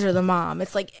like Kendra the mom.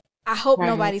 It's like, I hope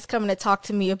nobody's coming to talk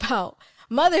to me about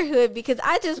motherhood because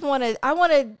I want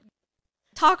to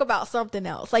talk about something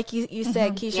else. Like you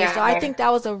said, Keisha. Yeah. So I think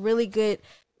that was a really good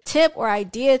tip or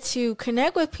idea to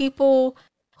connect with people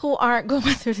who aren't going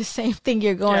through the same thing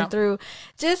you're going through,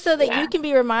 just so that you can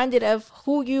be reminded of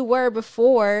who you were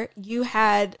before you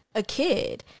had a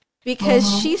kid,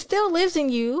 because she still lives in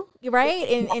you, right?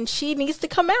 And she needs to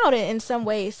come out in some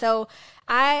way. So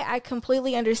I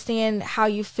completely understand how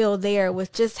you feel there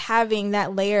with just having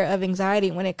that layer of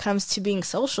anxiety when it comes to being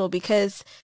social, because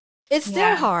it's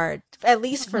still hard, at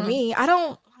least for me.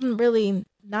 I'm really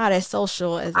not as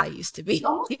social as I used to be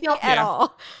at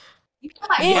all.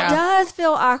 It does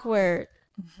feel awkward.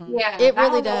 Yeah. It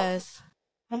really does.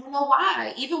 I don't know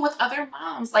why. Even with other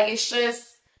moms, like, it's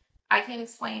just, I can't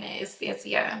explain it. It's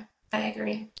I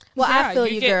agree. Well, I feel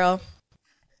you, girl.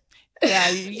 Yeah,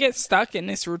 you get stuck in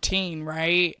this routine,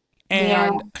 right?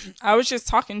 And I was just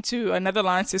talking to another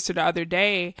line sister the other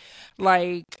day,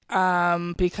 like,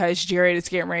 because Jared is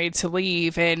getting ready to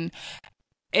leave, and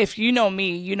if you know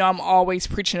me, you know I'm always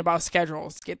preaching about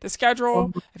schedules. Get the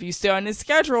schedule. If you stay on this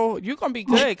schedule, you're going to be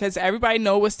good because everybody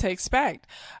knows what to expect.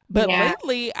 But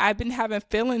lately, I've been having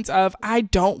feelings of I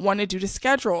don't want to do the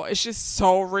schedule. It's just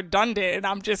so redundant, and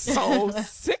I'm just so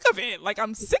sick of it. Like,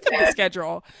 I'm sick of the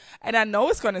schedule. And I know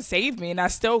it's going to save me, and I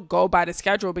still go by the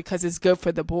schedule because it's good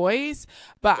for the boys.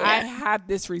 But I have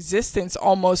this resistance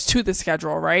almost to the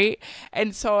schedule, right?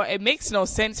 And so it makes no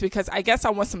sense because I guess I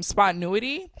want some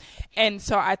spontaneity. And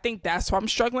so I think that's what I'm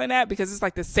struggling at, because it's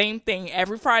like the same thing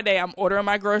every Friday. I'm ordering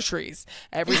my groceries.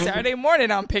 Every Saturday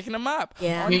morning I'm picking them up.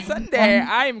 Yeah. On Sunday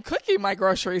I am cooking my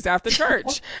groceries after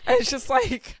church. And it's just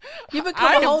like, You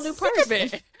become a whole new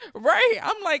person. Right.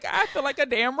 I'm like, I feel like a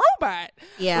damn robot.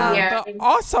 Yeah. But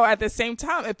also at the same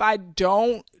time, if I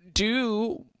don't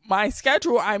do my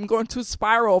schedule, I'm going to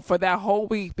spiral for that whole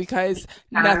week because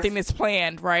nothing is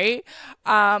planned, right?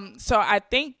 So I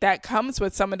think that comes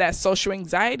with some of that social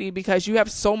anxiety, because you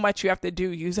have so much you have to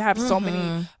do. You have so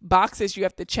many boxes you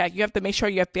have to check. You have to make sure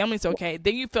your family's okay.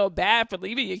 Then you feel bad for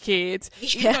leaving your kids.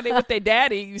 Even though they with their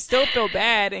daddy, you still feel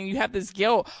bad, and you have this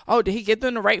guilt. Oh, did he give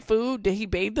them the right food? Did he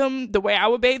bathe them the way I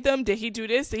would bathe them? Did he do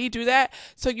this? Did he do that?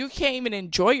 So you can't even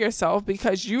enjoy yourself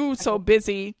because you so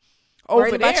busy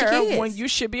over there when you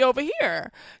should be over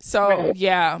here. So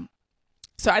yeah.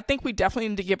 So I think we definitely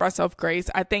need to give ourselves grace.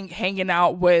 I think hanging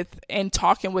out with and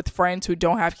talking with friends who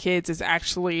don't have kids is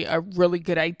actually a really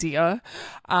good idea.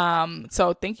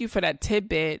 So thank you for that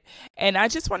tidbit. And I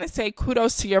just want to say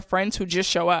kudos to your friends who just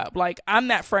show up. Like, I'm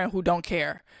that friend who don't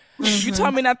care. You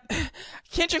tell me that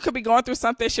Kendra could be going through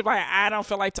something. She'll be like, I don't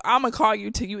feel like I'm gonna call you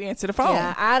till you answer the phone.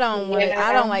 Yeah, I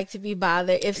don't like to be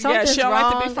bothered. If something's she don't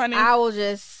wrong, like to be funny. I will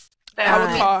just. I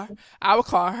would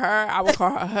call her. I would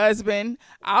call her husband.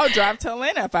 I'll drive to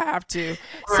Atlanta if I have to.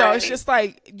 So it's just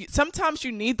like, sometimes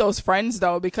you need those friends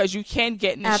though, because you can't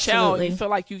get in the shell. You feel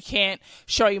like you can't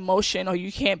show emotion, or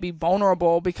you can't be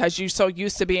vulnerable because you're so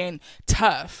used to being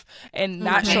tough and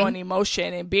not showing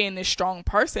emotion and being this strong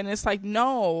person. It's like,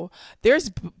 no, there's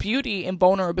beauty in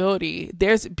vulnerability.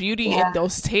 There's beauty in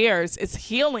those tears. It's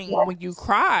healing when you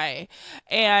cry.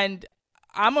 And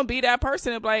I'm going to be that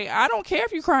person and be like, I don't care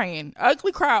if you're crying.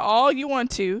 Ugly cry all you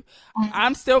want to.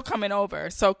 I'm still coming over.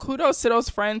 So kudos to those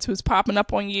friends who's popping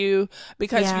up on you,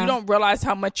 because you don't realize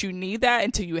how much you need that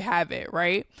until you have it,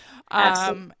 right?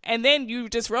 And then you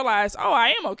just realize, oh,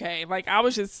 I am okay. Like, I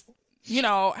was just,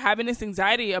 having this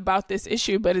anxiety about this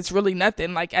issue, but it's really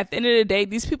nothing. Like, at the end of the day,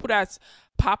 these people that's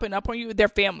popping up on you, they're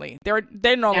family.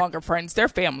 They're no longer friends. They're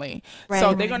family.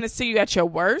 So they're going to see you at your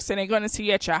worst, and they're going to see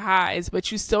you at your highs,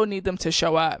 but you still need them to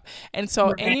show up. And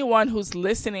so anyone who's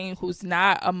listening who's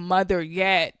not a mother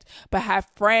yet but have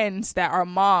friends that are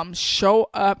moms, show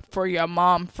up for your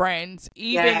mom friends.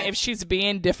 Even if she's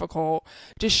being difficult,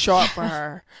 just show up for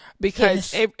her,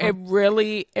 because it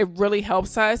really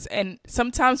helps us. And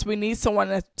sometimes we need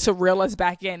someone to reel us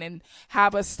back in and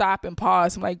have us stop and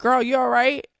pause. I'm like, girl, you all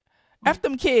right? F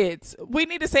them kids. We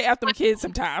need to say F them kids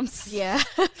sometimes. Yeah.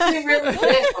 We really do.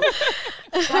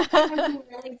 We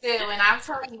really do. And I'm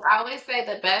telling you, I always say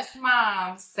the best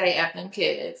moms say F them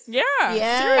kids. Yeah.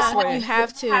 Seriously. You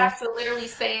have to. You have to literally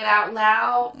say it out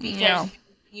loud, because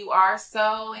you are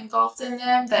so engulfed in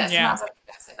them that sometimes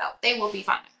I say, no, they will be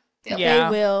fine. They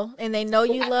will. And they know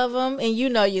you love them, and you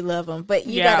know you love them. But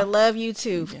you got to love you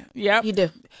too. Yep. You do.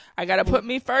 I got to put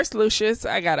me first, Lucius.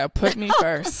 I got to put me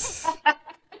first.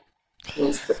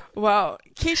 Well,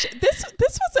 Keisha, this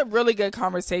was a really good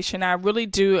conversation. I really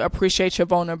do appreciate your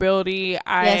vulnerability.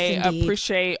 I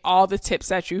appreciate all the tips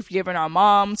that you've given our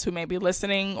moms who may be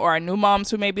listening, or our new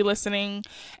moms who may be listening.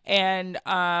 And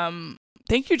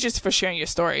thank you just for sharing your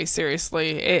story.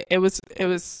 Seriously, it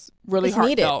was really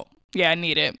heartfelt. Yeah, I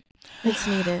need it. It's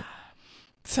needed.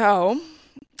 So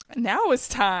now it's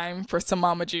time for some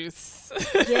mama juice.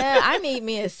 Yeah, I need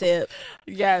me a sip.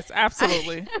 Yes,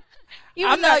 absolutely.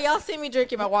 Even though y'all see me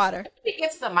drinking my water. It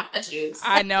gets the mama juice.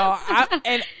 I know.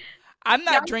 I'm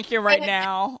not drinking right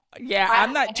now. Yeah,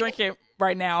 I'm not drinking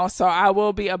right now, so I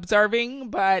will be observing,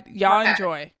 but y'all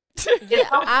enjoy. Yeah,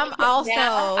 I'm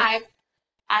also...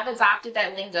 I've adopted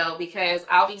that lingo, because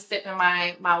I'll be sipping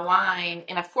my wine,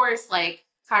 and of course, like,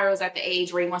 Cairo's at the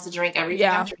age where he wants to drink everything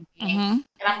I'm drinking. And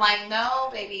I'm like, no,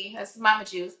 baby, that's mama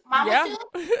juice. Mama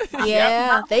juice?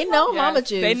 Yeah, they know mama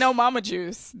juice. They know mama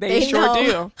juice. They sure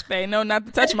do. They know not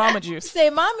to touch mama juice. Say,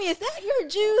 Mommy, is that your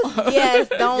juice? Yes,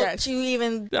 don't you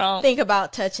even think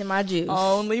about touching my juice.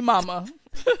 Only mama.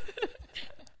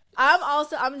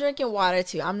 I'm drinking water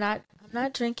too. I'm not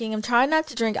drinking. I'm trying not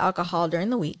to drink alcohol during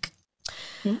the week.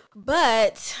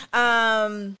 But,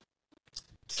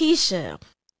 Keisha,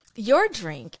 your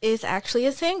drink is actually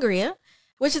a sangria,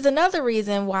 which is another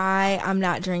reason why I'm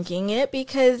not drinking it,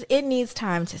 because it needs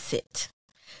time to sit.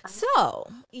 So,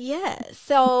 yes.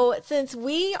 So, since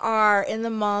we are in the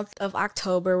month of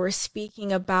October, we're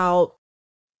speaking about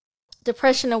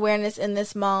depression awareness in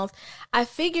this month, I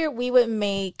figured we would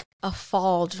make a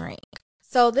fall drink.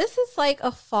 So, this is like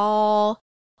a fall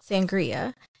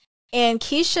sangria. And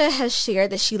Keisha has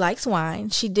shared that she likes wine.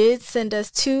 She did send us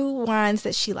 2 wines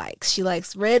that she likes. She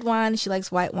likes red wine. She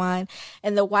likes white wine.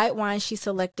 And the white wine she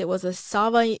selected was a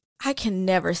I can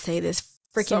never say this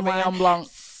freaking wine. Sauvignon Blanc.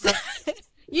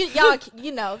 Y'all,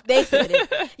 you know, they said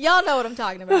it. Y'all know what I'm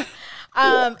talking about.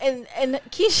 And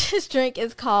Keisha's drink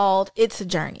is called It's a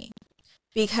Journey,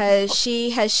 because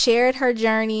she has shared her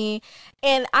journey.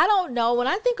 And I don't know, when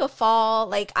I think of fall,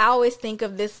 like I always think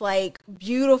of this like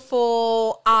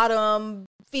beautiful autumn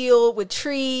field with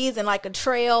trees and like a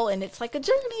trail, and it's like a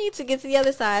journey to get to the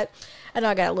other side. I know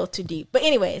I got a little too deep, but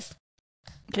anyways,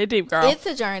 get deep, girl. It's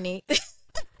a journey.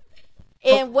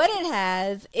 And what it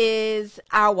has is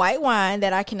our white wine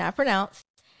that I cannot pronounce.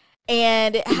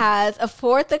 And it has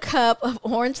 1/4 a cup of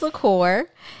orange liqueur.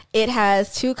 It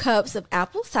has 2 cups of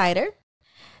apple cider.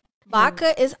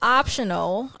 Vodka is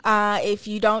optional. If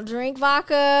you don't drink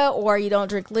vodka or you don't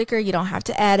drink liquor, you don't have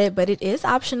to add it, but it is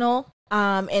optional.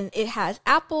 And it has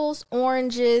apples,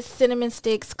 oranges, cinnamon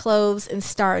sticks, cloves, and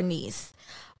star anise.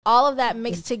 All of that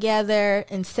mixed together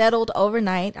and settled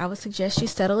overnight. I would suggest you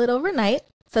settle it overnight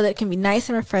so that it can be nice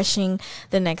and refreshing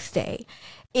the next day.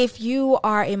 If you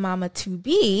are a mama to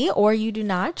be or you do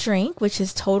not drink, which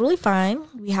is totally fine,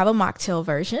 we have a mocktail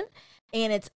version.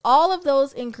 And it's all of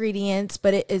those ingredients,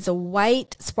 but it is a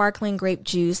white sparkling grape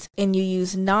juice, and you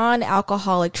use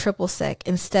non-alcoholic triple sec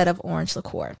instead of orange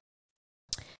liqueur.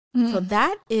 So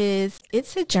that is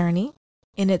It's a Journey,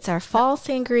 and it's our fall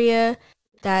sangria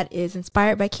that is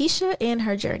inspired by Keisha and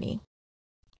her journey.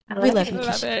 We love you,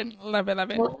 Keisha. Love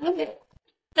it.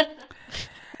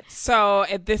 So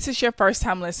if this is your first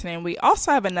time listening, we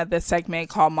also have another segment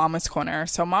called Mama's Corner.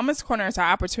 So Mama's Corner is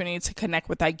our opportunity to connect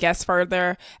with our guests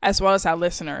further, as well as our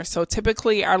listeners. So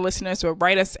typically our listeners will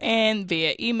write us in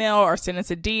via email or send us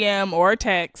a DM or a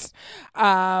text,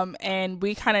 and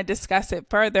we kind of discuss it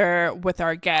further with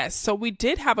our guests. So we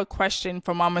did have a question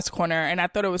for Mama's Corner, and I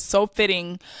thought it was so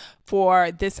fitting for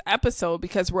this episode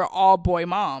because we're all boy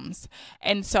moms.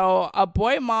 And so a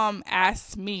boy mom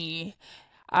asked me,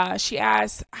 she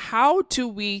asked, how do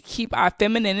we keep our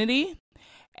femininity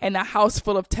in a house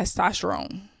full of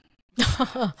testosterone?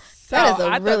 That is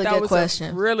a really good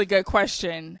question. Really good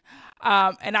question.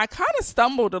 And I kind of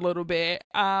stumbled a little bit,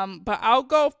 but I'll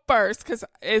go first because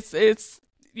it's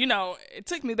you know, it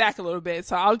took me back a little bit.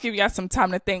 So I'll give you guys some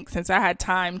time to think since I had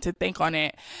time to think on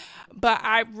it. But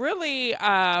I really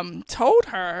told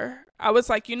her, I was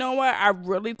like, you know what? I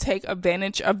really take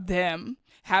advantage of them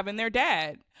having their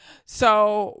dad.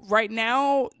 So right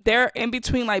now they're in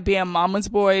between like being mama's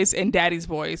boys and daddy's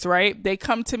boys, right? They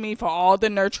come to me for all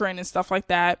the nurturing and stuff like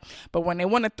that. But when they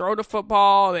want to throw the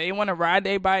football, they want to ride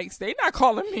their bikes, they not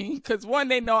calling me because one,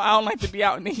 they know I don't like to be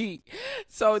out in the heat.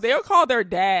 So they'll call their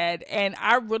dad, and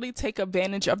I really take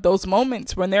advantage of those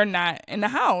moments when they're not in the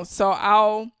house. So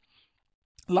I'll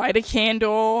light a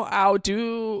candle. I'll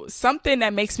do something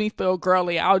that makes me feel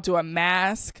girly. I'll do a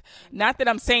mask. Not that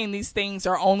I'm saying these things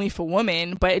are only for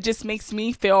women, but it just makes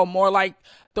me feel more like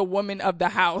the woman of the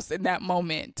house in that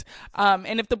moment.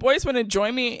 And if the boys want to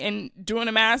join me in doing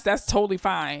a mask, that's totally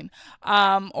fine.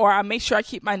 Or I make sure I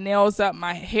keep my nails up,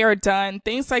 my hair done,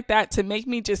 things like that to make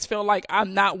me just feel like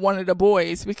I'm not one of the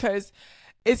boys, because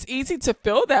it's easy to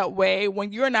feel that way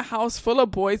when you're in a house full of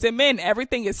boys and men.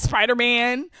 Everything is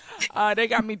Spider-Man. They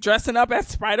got me dressing up as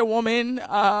Spider-Woman.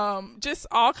 Just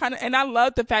all kind of, and I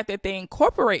love the fact that they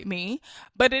incorporate me,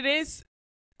 but it is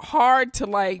hard to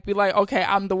like be like, okay,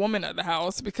 I'm the woman of the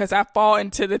house, because I fall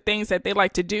into the things that they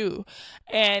like to do.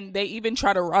 And they even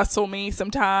try to wrestle me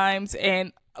sometimes,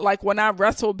 and like when I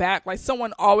wrestle back, like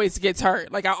someone always gets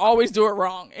hurt. Like I always do it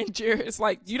wrong. And Jared's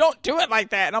like, you don't do it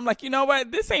like that. And I'm like, you know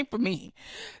what? This ain't for me.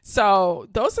 So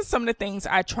those are some of the things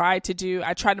I try to do.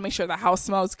 I try to make sure the house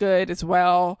smells good as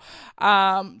well.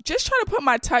 Just try to put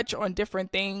my touch on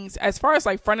different things. As far as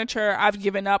like furniture, I've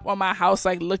given up on my house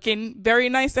like looking very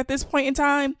nice at this point in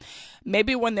time.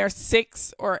 Maybe when they're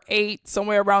 6 or 8,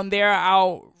 somewhere around there,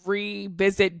 I'll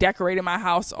revisit decorating my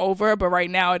house over. But right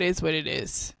now it is what it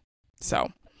is. So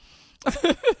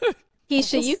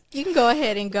Keisha, you can go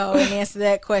ahead and go and answer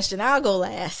that question. I'll go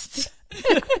last.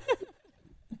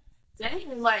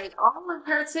 Dang, like all of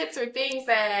her tips are things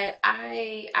that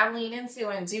I lean into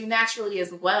and do naturally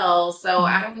as well. So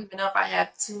I don't even know if I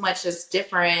have too much that's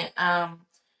different.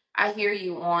 I hear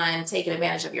you on taking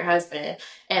advantage of your husband.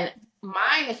 And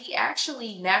mine, he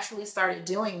actually naturally started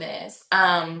doing this.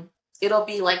 It'll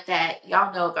be like that.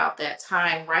 Y'all know about that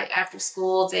time right after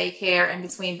school, daycare, in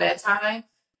between bedtime.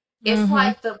 It's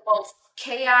like the most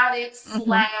chaotic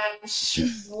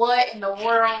 / what in the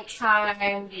world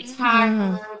time, you're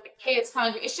tired, the kids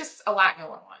hungry. It's just a lot going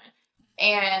on.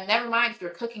 And never mind if you're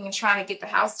cooking and trying to get the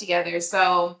house together.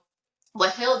 So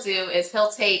what he'll do is he'll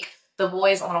take the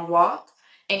boys on a walk.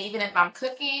 And even if I'm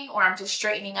cooking or I'm just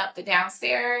straightening up the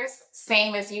downstairs,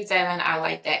 same as you, Devin, I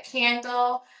light that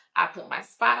candle. I put my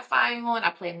Spotify on,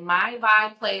 I play my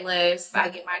vibe playlist, I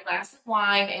get my glass of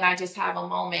wine, and I just have a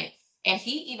moment. And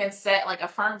he even said, like,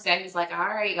 affirms that. He's like, all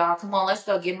right, y'all, come on, let's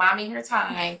go. Give mommy her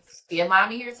time. Give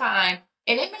mommy her time.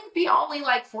 And it may be only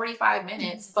like 45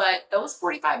 minutes, but those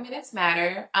 45 minutes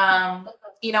matter. Or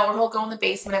he'll go in the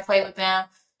basement and play with them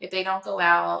if they don't go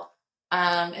out.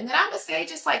 And then I would say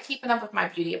just like keeping up with my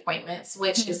beauty appointments,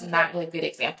 which is not a good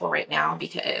example right now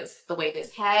because the way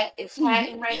this hat is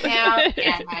hatting right now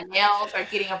and my nails are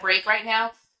getting a break right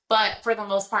now. But for the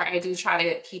most part, I do try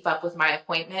to keep up with my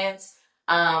appointments.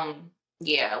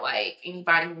 Like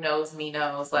anybody who knows me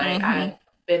knows, like I've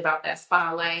been about that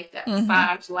spa life, that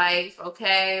massage life,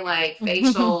 okay? Like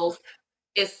facials.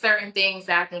 It's certain things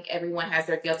that I think everyone has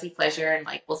their guilty pleasure and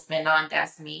like will spend on.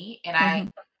 That's me. And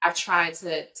I've tried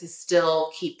to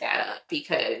still keep that up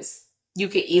because you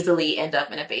could easily end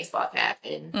up in a baseball cap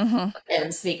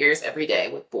and sneakers every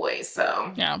day with boys.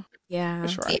 So yeah, for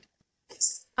sure.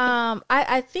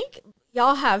 I think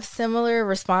y'all have similar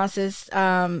responses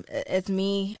as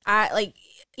me. I like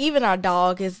even our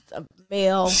dog is a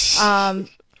male. I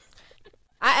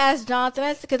asked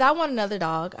Jonathan because I want another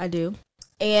dog. I do.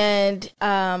 And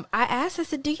I asked, I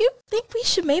said, do you think we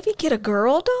should maybe get a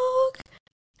girl dog?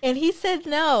 And he said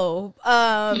no.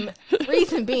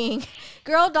 Reason being,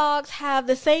 girl dogs have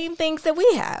the same things that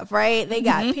we have, right? They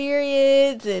got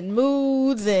periods and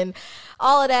moods and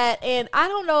all of that. And I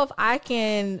don't know if I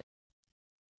can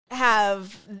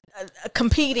have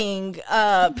competing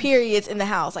periods in the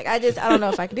house. Like I don't know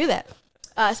if I can do that,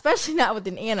 especially not with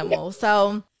an animal.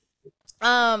 So,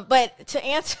 but to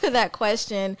answer that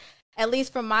question, at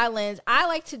least from my lens, I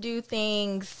like to do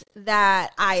things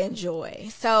that I enjoy.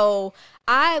 So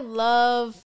I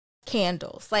love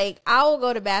candles. Like I will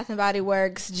go to Bath and Body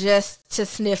Works just to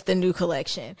sniff the new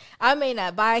collection. I may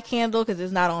not buy a candle because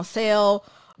it's not on sale,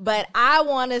 but I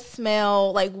want to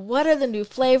smell like what are the new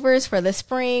flavors for the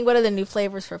spring? What are the new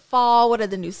flavors for fall? What are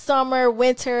the new summer,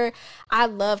 winter? I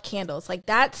love candles. Like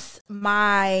that's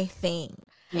my thing.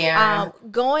 Yeah.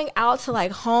 Going out to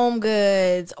like Home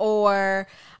Goods or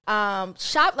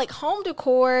shop like home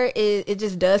decor, it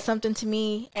just does something to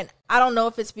me. And I don't know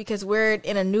if it's because we're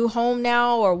in a new home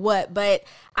now or what, but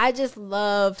I just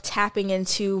love tapping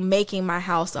into making my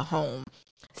house a home.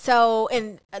 So,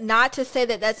 and not to say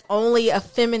that that's only a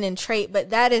feminine trait, but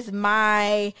that is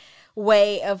my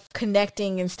way of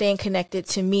connecting and staying connected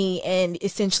to me and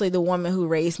essentially the woman who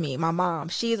raised me, my mom.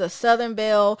 She's a Southern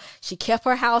belle. She kept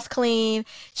her house clean.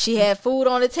 She had food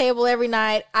on the table every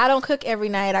night. I don't cook every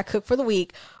night. I cook for the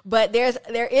week, but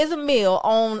there is a meal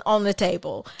on the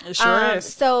table. It sure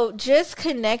is. So just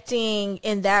connecting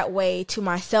in that way to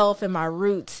myself and my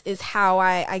roots is how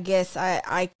I guess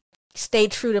I stay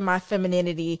true to my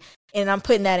femininity. And I'm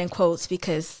putting that in quotes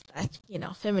because,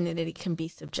 femininity can be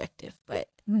subjective, but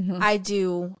I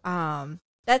do.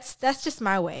 That's just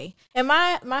my way. And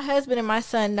my husband and my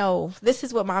son know this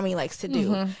is what mommy likes to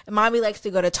do. And mommy likes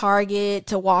to go to Target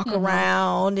to walk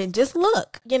around and just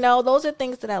look. Those are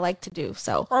things that I like to do.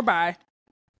 So or buy.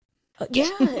 Yeah,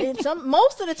 and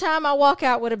most of the time I walk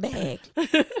out with a bag.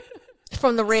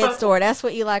 From the red store. That's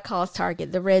what Eli calls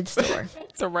Target, the red store.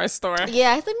 The red store.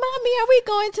 Yeah, he's like, Mommy, are we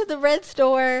going to the red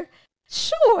store?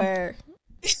 Sure.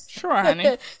 Sure,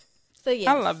 honey. So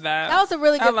yeah, I love that. That was a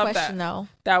really good question, though.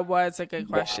 That was a good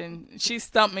question. She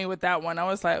stumped me with that one. I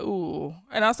was like, ooh.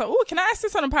 And I was like, ooh, can I ask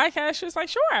this on a podcast? She was like,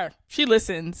 sure. She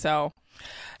listened, so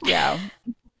yeah.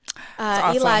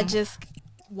 Awesome. Eli just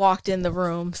walked in the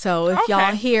room, so if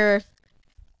y'all hear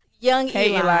young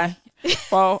Eli.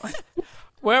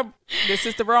 Well, this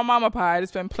is the Real Mama Pod.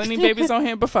 There's been plenty of babies on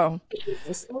here before.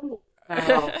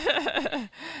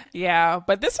 Yeah,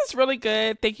 but this was really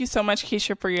good. Thank you so much,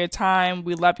 Keisha, for your time.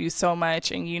 We love you so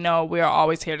much, and we're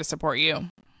always here to support you.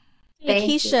 Hey,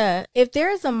 Keisha, if there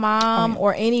is a mom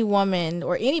or any woman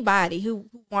or anybody who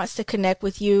wants to connect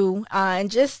with you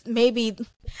and just maybe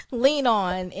lean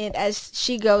on it as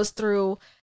she goes through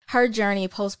her journey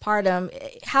postpartum,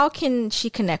 how can she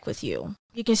connect with you?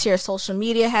 You can share social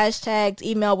media hashtags,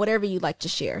 email, whatever you'd like to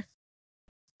share.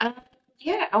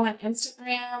 Yeah, on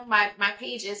Instagram, my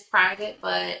page is private,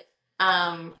 but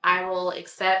I will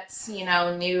accept,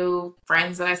 new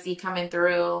friends that I see coming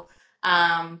through.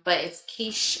 But it's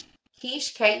Keish,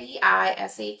 Keish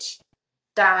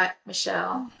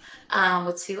 .Michelle,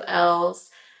 with 2 L's.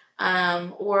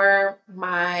 Or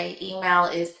my email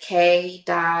is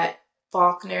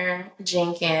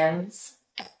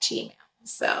k.faulknerjenkins@gmail.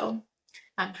 So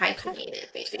I'm hyphenated,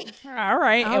 baby. All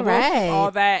right. We'll put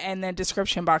all that in the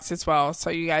description box as well. So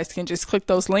you guys can just click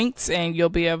those links and you'll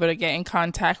be able to get in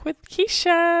contact with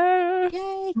Keisha.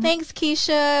 Yay. Thanks,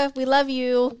 Keisha. We love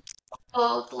you.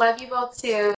 Well, love you both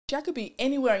too. Y'all could be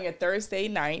anywhere on your Thursday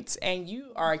nights and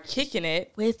you are kicking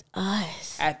it with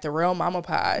us at The Real Mama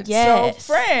Pod. Yes.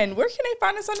 So, friend, where can they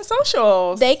find us on the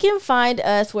socials? They can find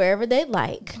us wherever they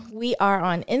like. We are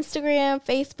on Instagram,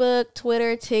 Facebook,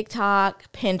 Twitter, TikTok,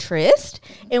 Pinterest,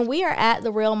 and we are at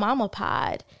The Real Mama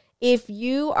Pod. If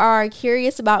you are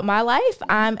curious about my life,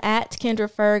 I'm at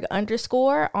KendraFerg_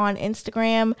 on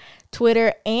Instagram,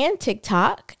 Twitter, and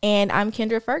TikTok. And I'm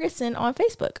Kendra Ferguson on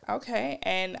Facebook. Okay.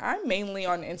 And I'm mainly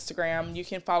on Instagram. You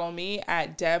can follow me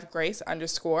at DevGrace_.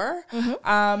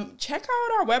 Check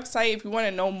out our website if you want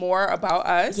to know more about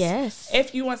us. Yes.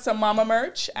 If you want some mama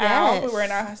merch out, we're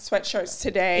wearing our sweatshirts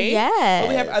today. Yes. But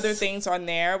we have other things on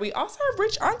there. We also have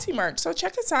Rich Auntie merch. So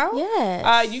check us out.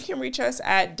 Yes. You can reach us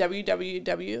at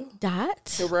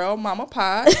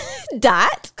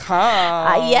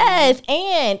www.therealmamapod.com. Yes.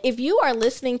 And if you are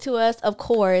listening to us, of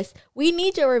course, we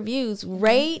need your reviews.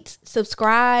 Rate,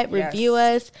 subscribe, review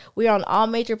us. We're on all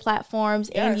major platforms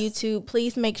and YouTube.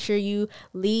 Please make sure you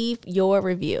leave your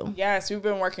review. Yes, we've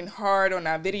been working hard on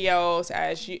our videos.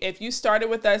 If you started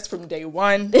with us from day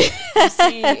one, you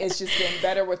see it's just getting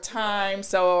better with time.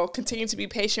 So continue to be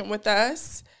patient with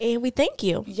us. And we thank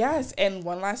you. Yes. And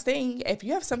one last thing, if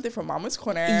you have something from Mama's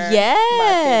Corner.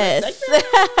 Yes.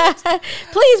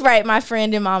 Please write my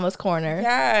friend in Mama's Corner.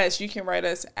 Yes. You can write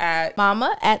us at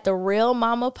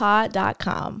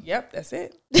mama@therealmamapod.com. Yep. That's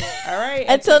it. All right.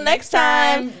 Until next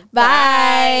time.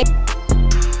 Bye.